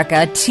Voice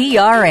America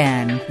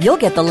TRN. You'll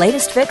get the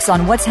latest fix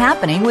on what's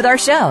happening with our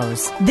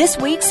shows, this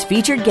week's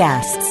featured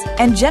guests,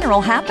 and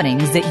general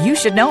happenings that you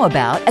should know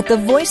about at the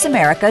Voice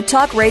America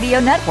Talk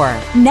Radio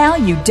Network. Now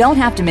you don't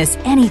have to miss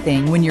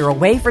anything when you're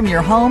away from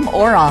your home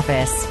or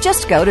office.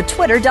 Just go to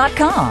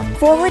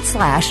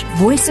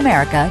twitter.com/Voice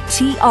America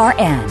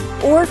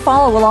TRN or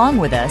follow along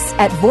with us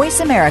at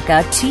Voice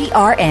America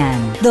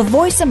TRN, the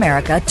Voice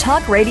America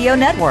Talk Radio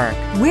Network.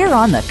 We're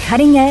on the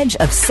cutting edge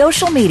of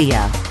social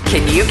media.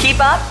 Can you keep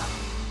up?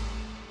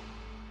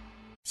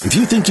 If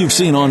you think you've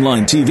seen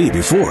online TV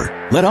before,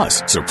 let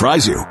us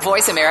surprise you.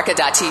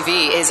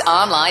 VoiceAmerica.tv is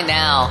online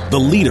now. The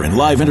leader in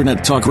live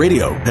Internet talk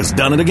radio has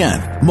done it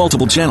again.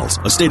 Multiple channels,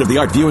 a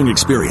state-of-the-art viewing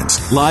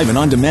experience, live and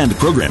on-demand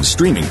programs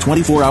streaming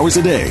 24 hours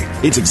a day.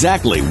 It's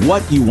exactly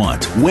what you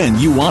want, when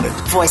you want it.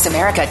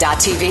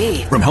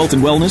 VoiceAmerica.tv. From health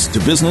and wellness to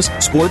business,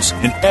 sports,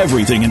 and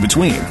everything in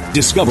between.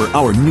 Discover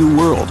our new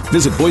world.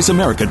 Visit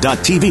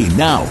VoiceAmerica.tv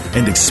now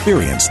and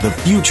experience the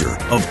future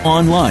of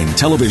online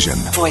television.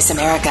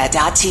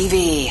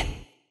 VoiceAmerica.tv.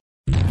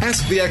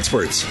 Ask the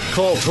experts.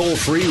 Call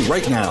toll-free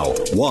right now,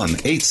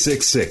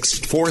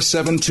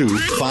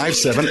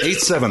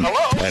 1-866-472-5787.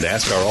 And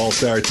ask our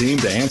All-Star team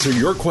to answer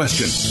your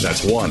question.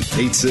 That's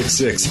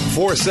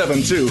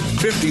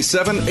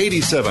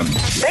 1-866-472-5787.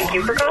 Thank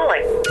you for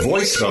calling.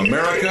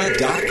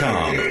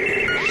 VoiceAmerica.com.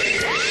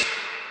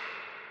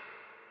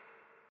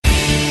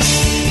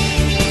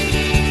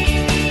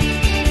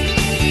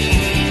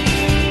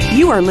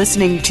 You are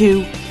listening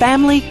to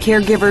Family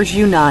Caregivers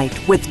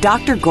Unite with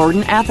Dr.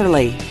 Gordon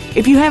Atherley.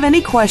 If you have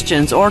any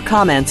questions or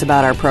comments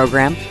about our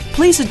program,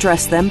 please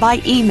address them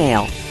by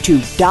email to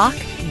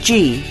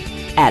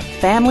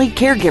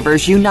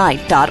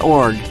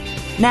docg@familycaregiversunite.org.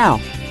 Now,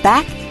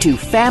 back to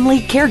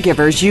Family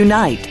Caregivers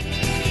Unite.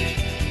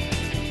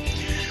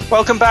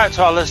 Welcome back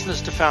to our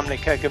listeners to Family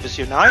Caregivers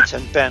Unite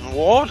and Ben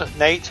Ward,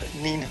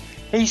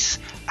 Neinhuis,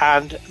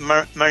 and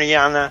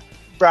Mariana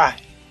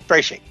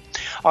Bracic.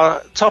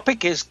 Our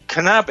topic is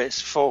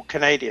cannabis for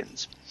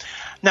Canadians.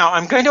 Now,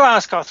 I'm going to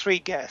ask our three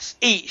guests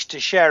each to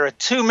share a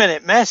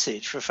 2-minute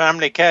message for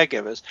family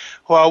caregivers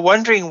who are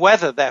wondering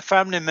whether their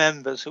family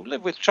members who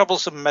live with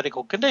troublesome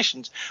medical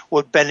conditions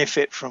would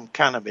benefit from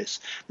cannabis.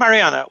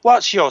 Mariana,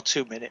 what's your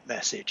 2-minute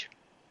message?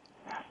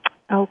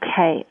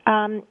 Okay.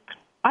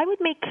 I would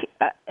make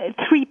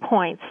 3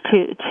 points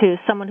to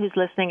someone who's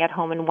listening at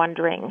home and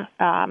wondering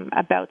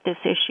about this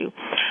issue.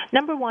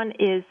 Number one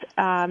is,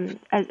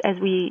 as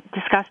we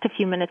discussed a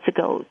few minutes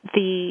ago,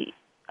 the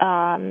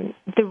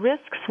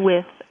risks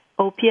with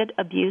opiate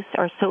abuse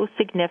are so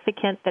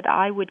significant that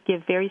I would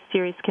give very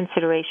serious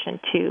consideration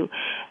to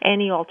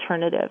any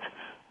alternative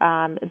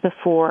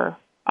before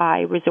I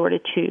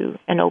resorted to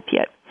an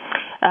opiate.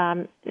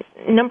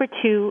 Number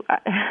two,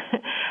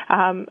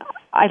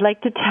 I'd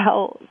like to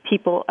tell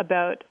people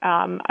about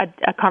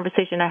a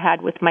conversation I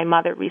had with my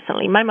mother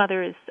recently. My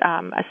mother is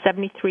a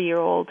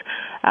 73-year-old,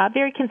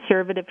 very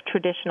conservative,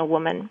 traditional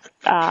woman.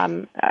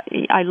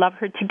 I love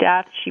her to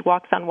death. She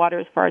walks on water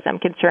as far as I'm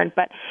concerned.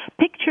 But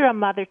picture a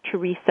Mother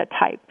Teresa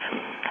type.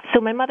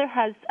 So my mother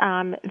has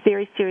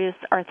very serious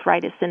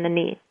arthritis in the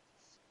knee.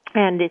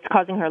 And it's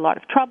causing her a lot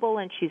of trouble,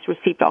 and she's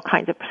received all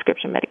kinds of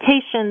prescription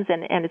medications,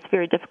 and it's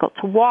very difficult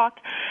to walk.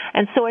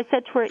 And so I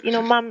said to her,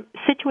 Mom,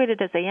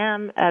 situated as I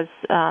am, as,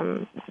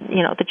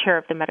 the chair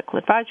of the medical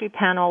advisory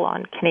panel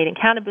on Canadian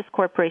Cannabis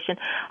Corporation,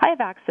 I have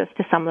access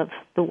to some of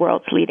the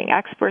world's leading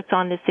experts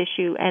on this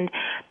issue, and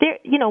there,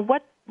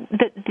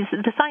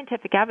 the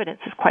scientific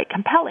evidence is quite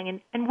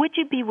compelling, and would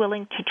you be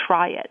willing to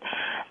try it?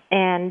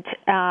 And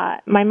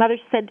my mother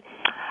said,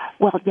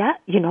 well, yeah,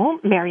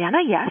 Mariana,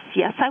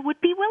 yes, I would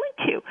be willing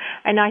to.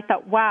 And I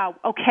thought, wow,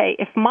 okay,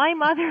 if my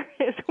mother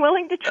is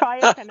willing to try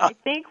it, then I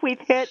think we've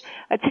hit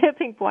a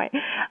tipping point.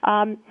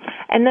 And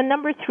then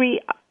number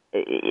 3,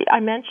 I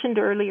mentioned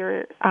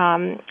earlier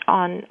on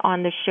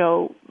the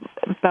show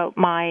about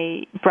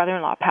my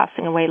brother-in-law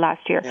passing away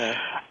last year. Yeah.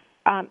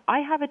 I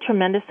have a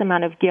tremendous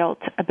amount of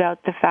guilt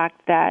about the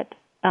fact that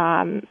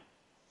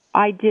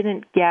I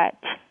didn't get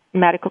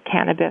medical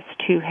cannabis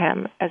to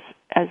him as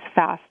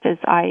fast as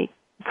I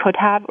could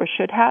have or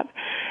should have.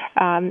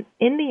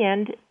 In the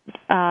end,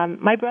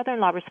 my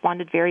brother-in-law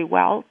responded very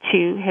well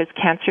to his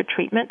cancer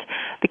treatment.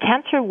 The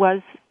cancer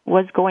was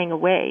going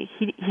away.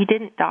 He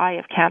didn't die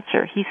of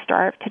cancer. He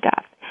starved to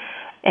death.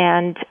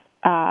 And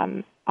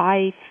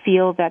I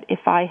feel that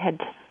if I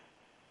had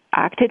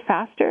acted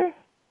faster,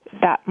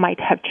 that might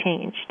have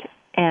changed.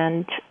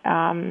 And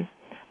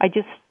I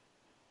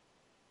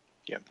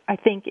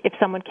think if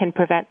someone can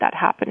prevent that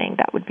happening,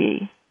 that would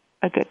be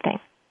a good thing.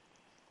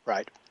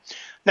 Right.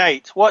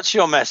 Nate, what's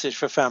your message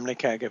for family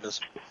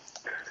caregivers?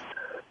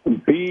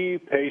 Be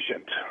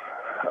patient.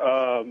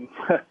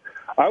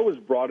 I was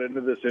brought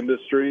into this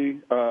industry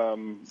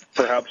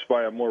perhaps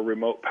by a more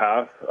remote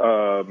path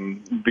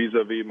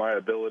vis-a-vis my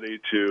ability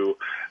to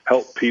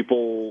help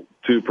people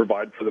to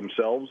provide for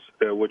themselves,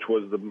 which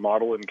was the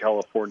model in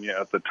California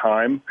at the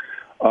time.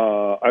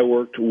 I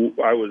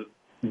was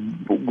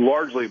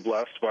largely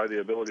blessed by the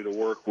ability to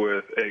work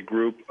with a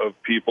group of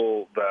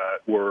people that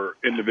were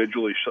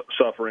individually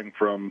suffering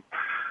from,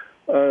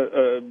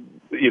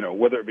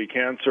 whether it be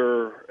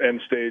cancer,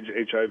 end-stage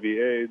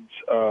HIV/AIDS,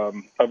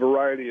 a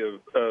variety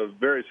of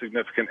very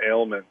significant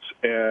ailments.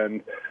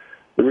 And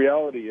the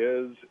reality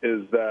is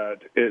that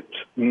it's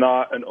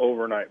not an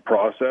overnight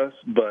process,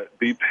 but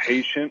be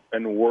patient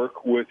and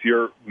work with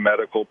your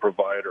medical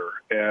provider.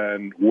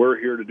 And we're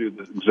here to do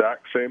the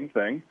exact same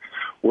thing.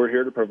 We're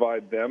here to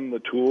provide them the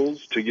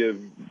tools to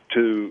give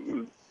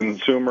to the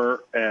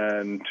consumer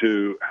and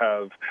to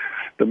have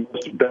the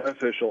most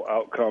beneficial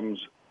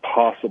outcomes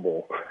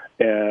possible.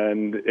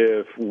 And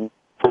if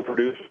what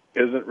produce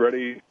isn't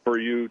ready for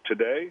you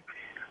today,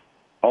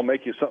 I'll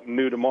make you something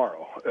new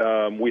tomorrow.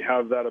 We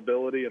have that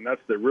ability, and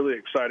that's the really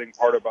exciting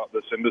part about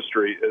this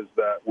industry is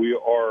that we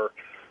are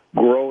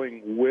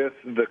growing with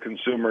the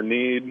consumer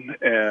need,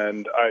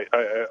 and I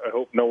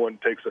hope no one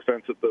takes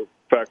offense at the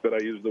fact that I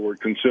use the word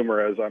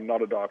consumer, as I'm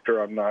not a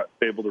doctor. I'm not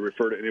able to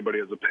refer to anybody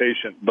as a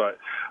patient, but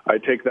I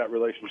take that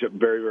relationship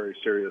very, very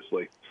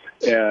seriously.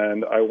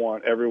 And I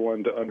want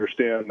everyone to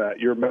understand that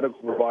your medical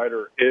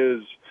provider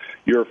is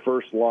your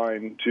first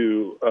line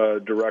to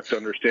direct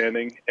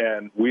understanding,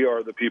 and we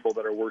are the people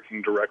that are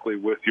working directly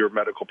with your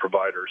medical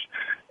providers.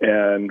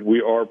 And we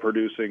are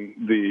producing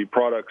the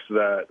products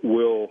that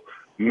will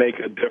make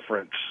a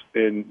difference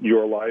in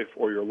your life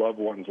or your loved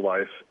one's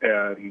life,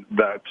 and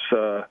that's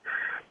the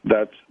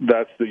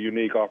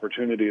unique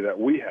opportunity that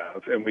we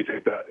have, and we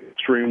take that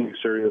extremely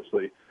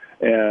seriously.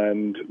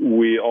 And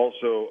we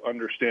also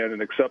understand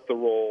and accept the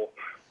role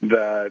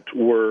that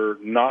we're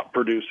not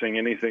producing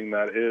anything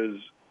that is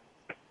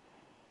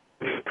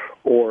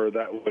or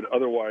that would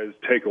otherwise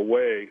take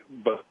away,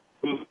 but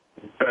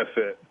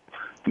benefit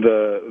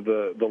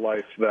the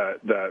life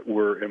that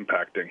we're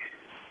impacting.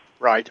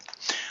 Right.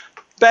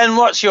 Ben,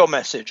 what's your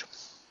message?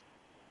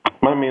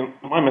 My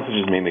message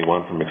is mainly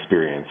one from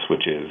experience,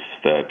 which is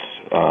that,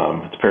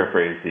 to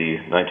paraphrase the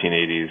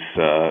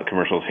 1980s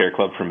commercials, Hair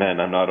Club for Men,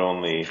 I'm not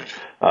only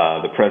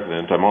the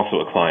president, I'm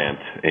also a client.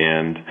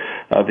 And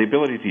the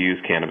ability to use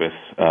cannabis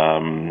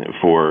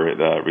for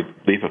the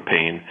relief of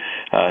pain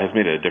has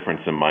made a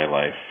difference in my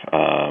life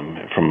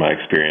from my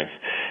experience.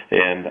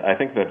 And I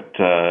think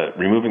that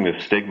removing the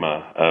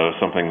stigma of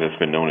something that's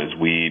been known as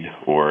weed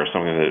or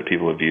something that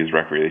people have used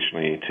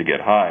recreationally to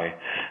get high,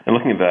 and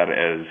looking at that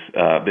as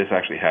this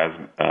actually has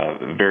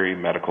very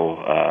medical,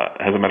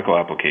 has a medical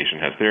application,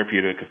 has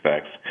therapeutic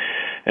effects,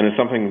 and is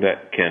something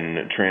that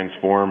can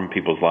transform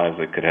people's lives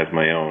like it has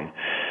my own.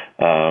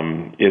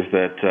 Is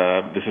that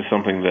this is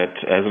something that,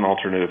 as an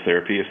alternative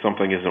therapy, if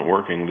something isn't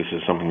working, this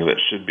is something that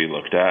should be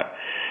looked at.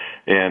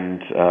 And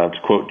to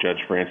quote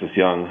Judge Francis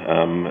Young,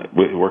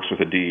 who works with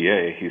the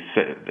DEA, he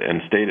said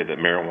and stated that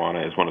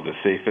marijuana is one of the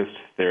safest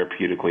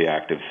therapeutically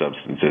active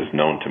substances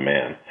known to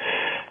man.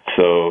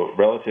 So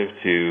relative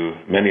to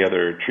many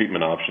other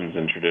treatment options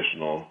in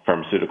traditional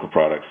pharmaceutical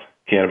products,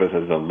 cannabis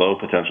has a low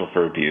potential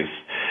for abuse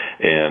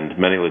and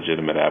many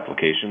legitimate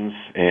applications,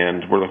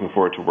 and we're looking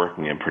forward to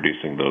working and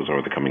producing those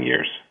over the coming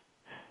years.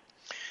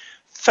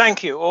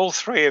 Thank you, all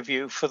three of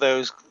you, for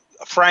those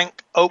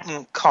frank,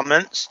 open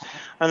comments.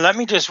 And let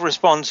me just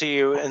respond to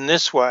you in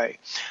this way.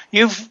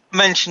 You've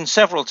mentioned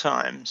several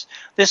times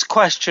this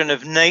question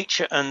of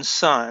nature and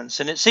science,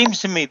 and it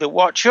seems to me that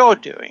what you're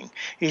doing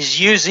is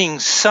using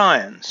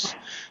science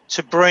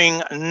to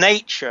bring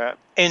nature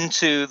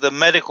into the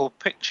medical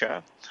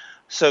picture,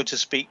 so to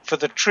speak, for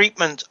the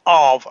treatment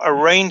of a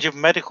range of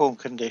medical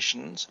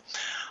conditions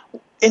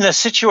in a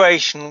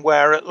situation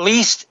where, at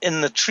least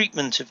in the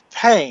treatment of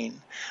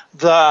pain,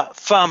 the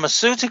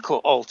pharmaceutical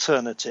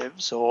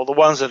alternatives, or the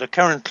ones that are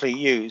currently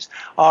used,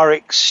 are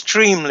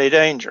extremely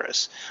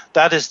dangerous.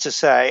 That is to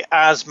say,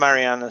 as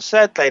Mariana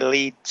said, they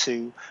lead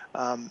to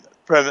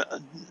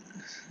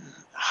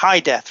high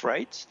death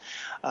rates,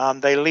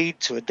 they lead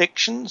to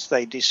addictions,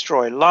 they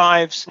destroy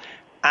lives,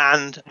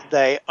 and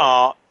they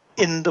are,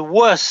 in the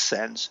worst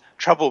sense,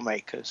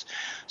 troublemakers.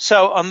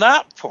 So on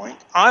that point,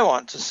 I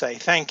want to say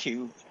thank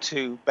you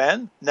to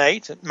Ben,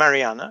 Nate, and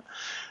Mariana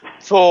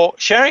for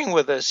sharing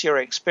with us your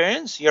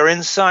experience, your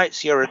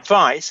insights, your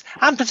advice,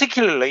 and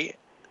particularly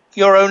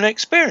your own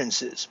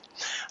experiences.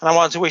 And I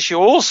want to wish you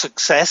all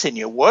success in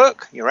your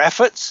work, your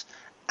efforts,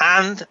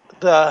 and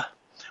the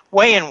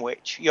way in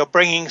which you're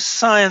bringing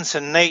science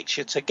and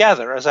nature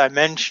together, as I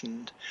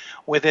mentioned,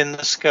 within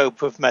the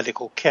scope of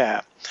medical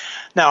care.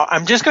 Now,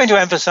 I'm just going to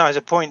emphasize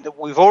a point that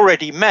we've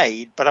already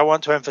made, but I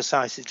want to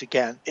emphasize it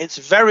again. It's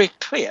very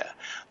clear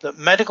that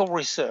medical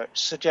research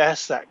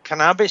suggests that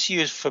cannabis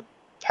used for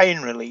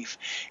pain relief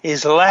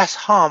is less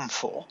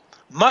harmful,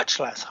 much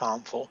less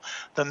harmful,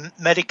 than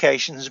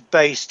medications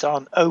based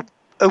on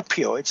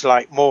opioids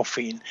like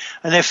morphine.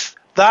 And if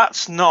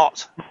that's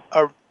not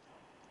a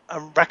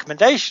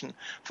recommendation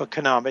for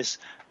cannabis,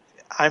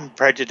 I'm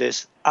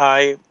prejudiced.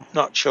 I'm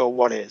not sure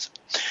what is.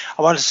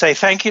 I want to say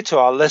thank you to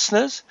our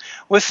listeners.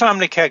 With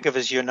Family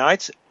Caregivers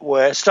Unite,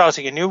 we're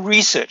starting a new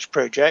research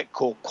project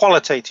called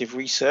Qualitative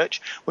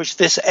Research, which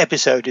this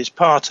episode is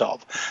part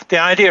of. The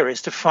idea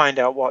is to find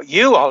out what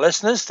you, our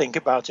listeners, think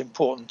about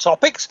important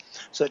topics,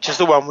 such as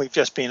the one we've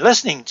just been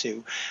listening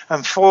to,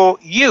 and for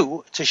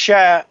you to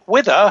share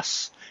with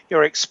us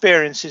your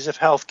experiences of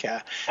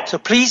healthcare. So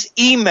please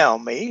email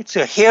me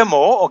to hear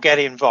more or get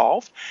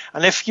involved.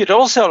 And if you'd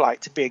also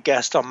like to be a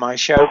guest on my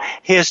show,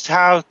 here's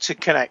how to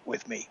connect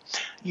with me.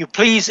 You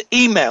please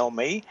email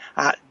me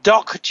at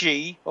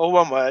docg, all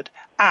one word,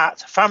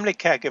 at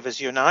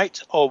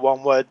familycaregiversunite, all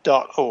one word,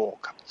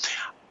 .org.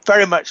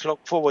 Very much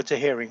look forward to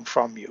hearing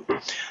from you.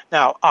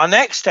 Now, our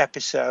next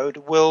episode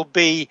will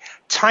be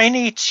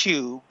tiny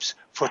tubes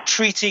for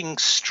treating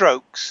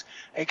strokes,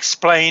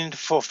 explained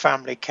for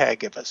family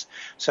caregivers.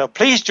 So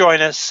please join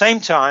us,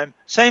 same time,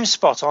 same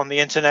spot on the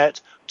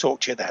internet. Talk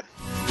to you then.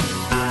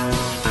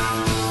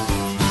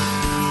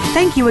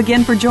 Thank you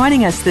again for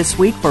joining us this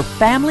week for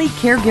Family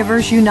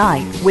Caregivers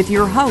Unite with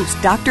your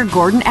host, Dr.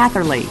 Gordon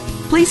Atherley.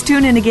 Please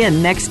tune in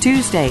again next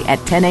Tuesday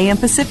at 10 a.m.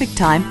 Pacific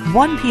Time,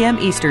 1 p.m.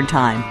 Eastern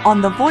Time on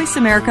the Voice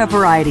America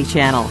Variety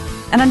Channel.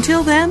 And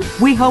until then,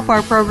 we hope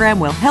our program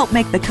will help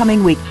make the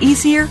coming week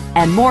easier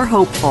and more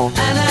hopeful.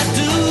 And I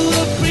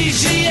do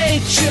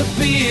appreciate you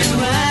being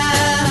around.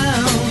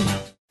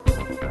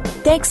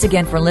 Thanks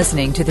again for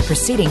listening to the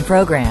preceding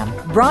program,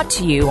 brought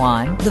to you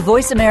on the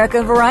Voice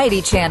America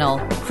Variety Channel.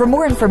 For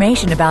more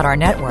information about our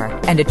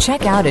network and to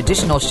check out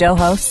additional show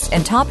hosts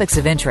and topics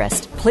of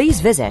interest,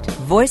 please visit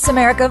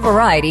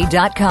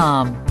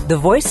voiceamericavariety.com. The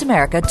Voice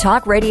America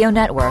Talk Radio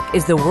Network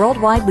is the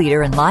worldwide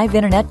leader in live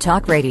Internet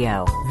talk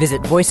radio.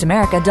 Visit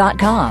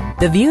voiceamerica.com.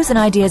 The views and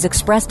ideas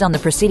expressed on the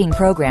preceding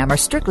program are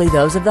strictly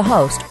those of the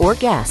host or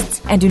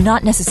guests and do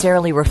not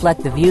necessarily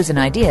reflect the views and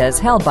ideas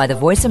held by the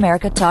Voice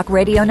America Talk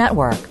Radio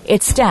Network,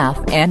 its staff,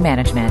 and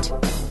management.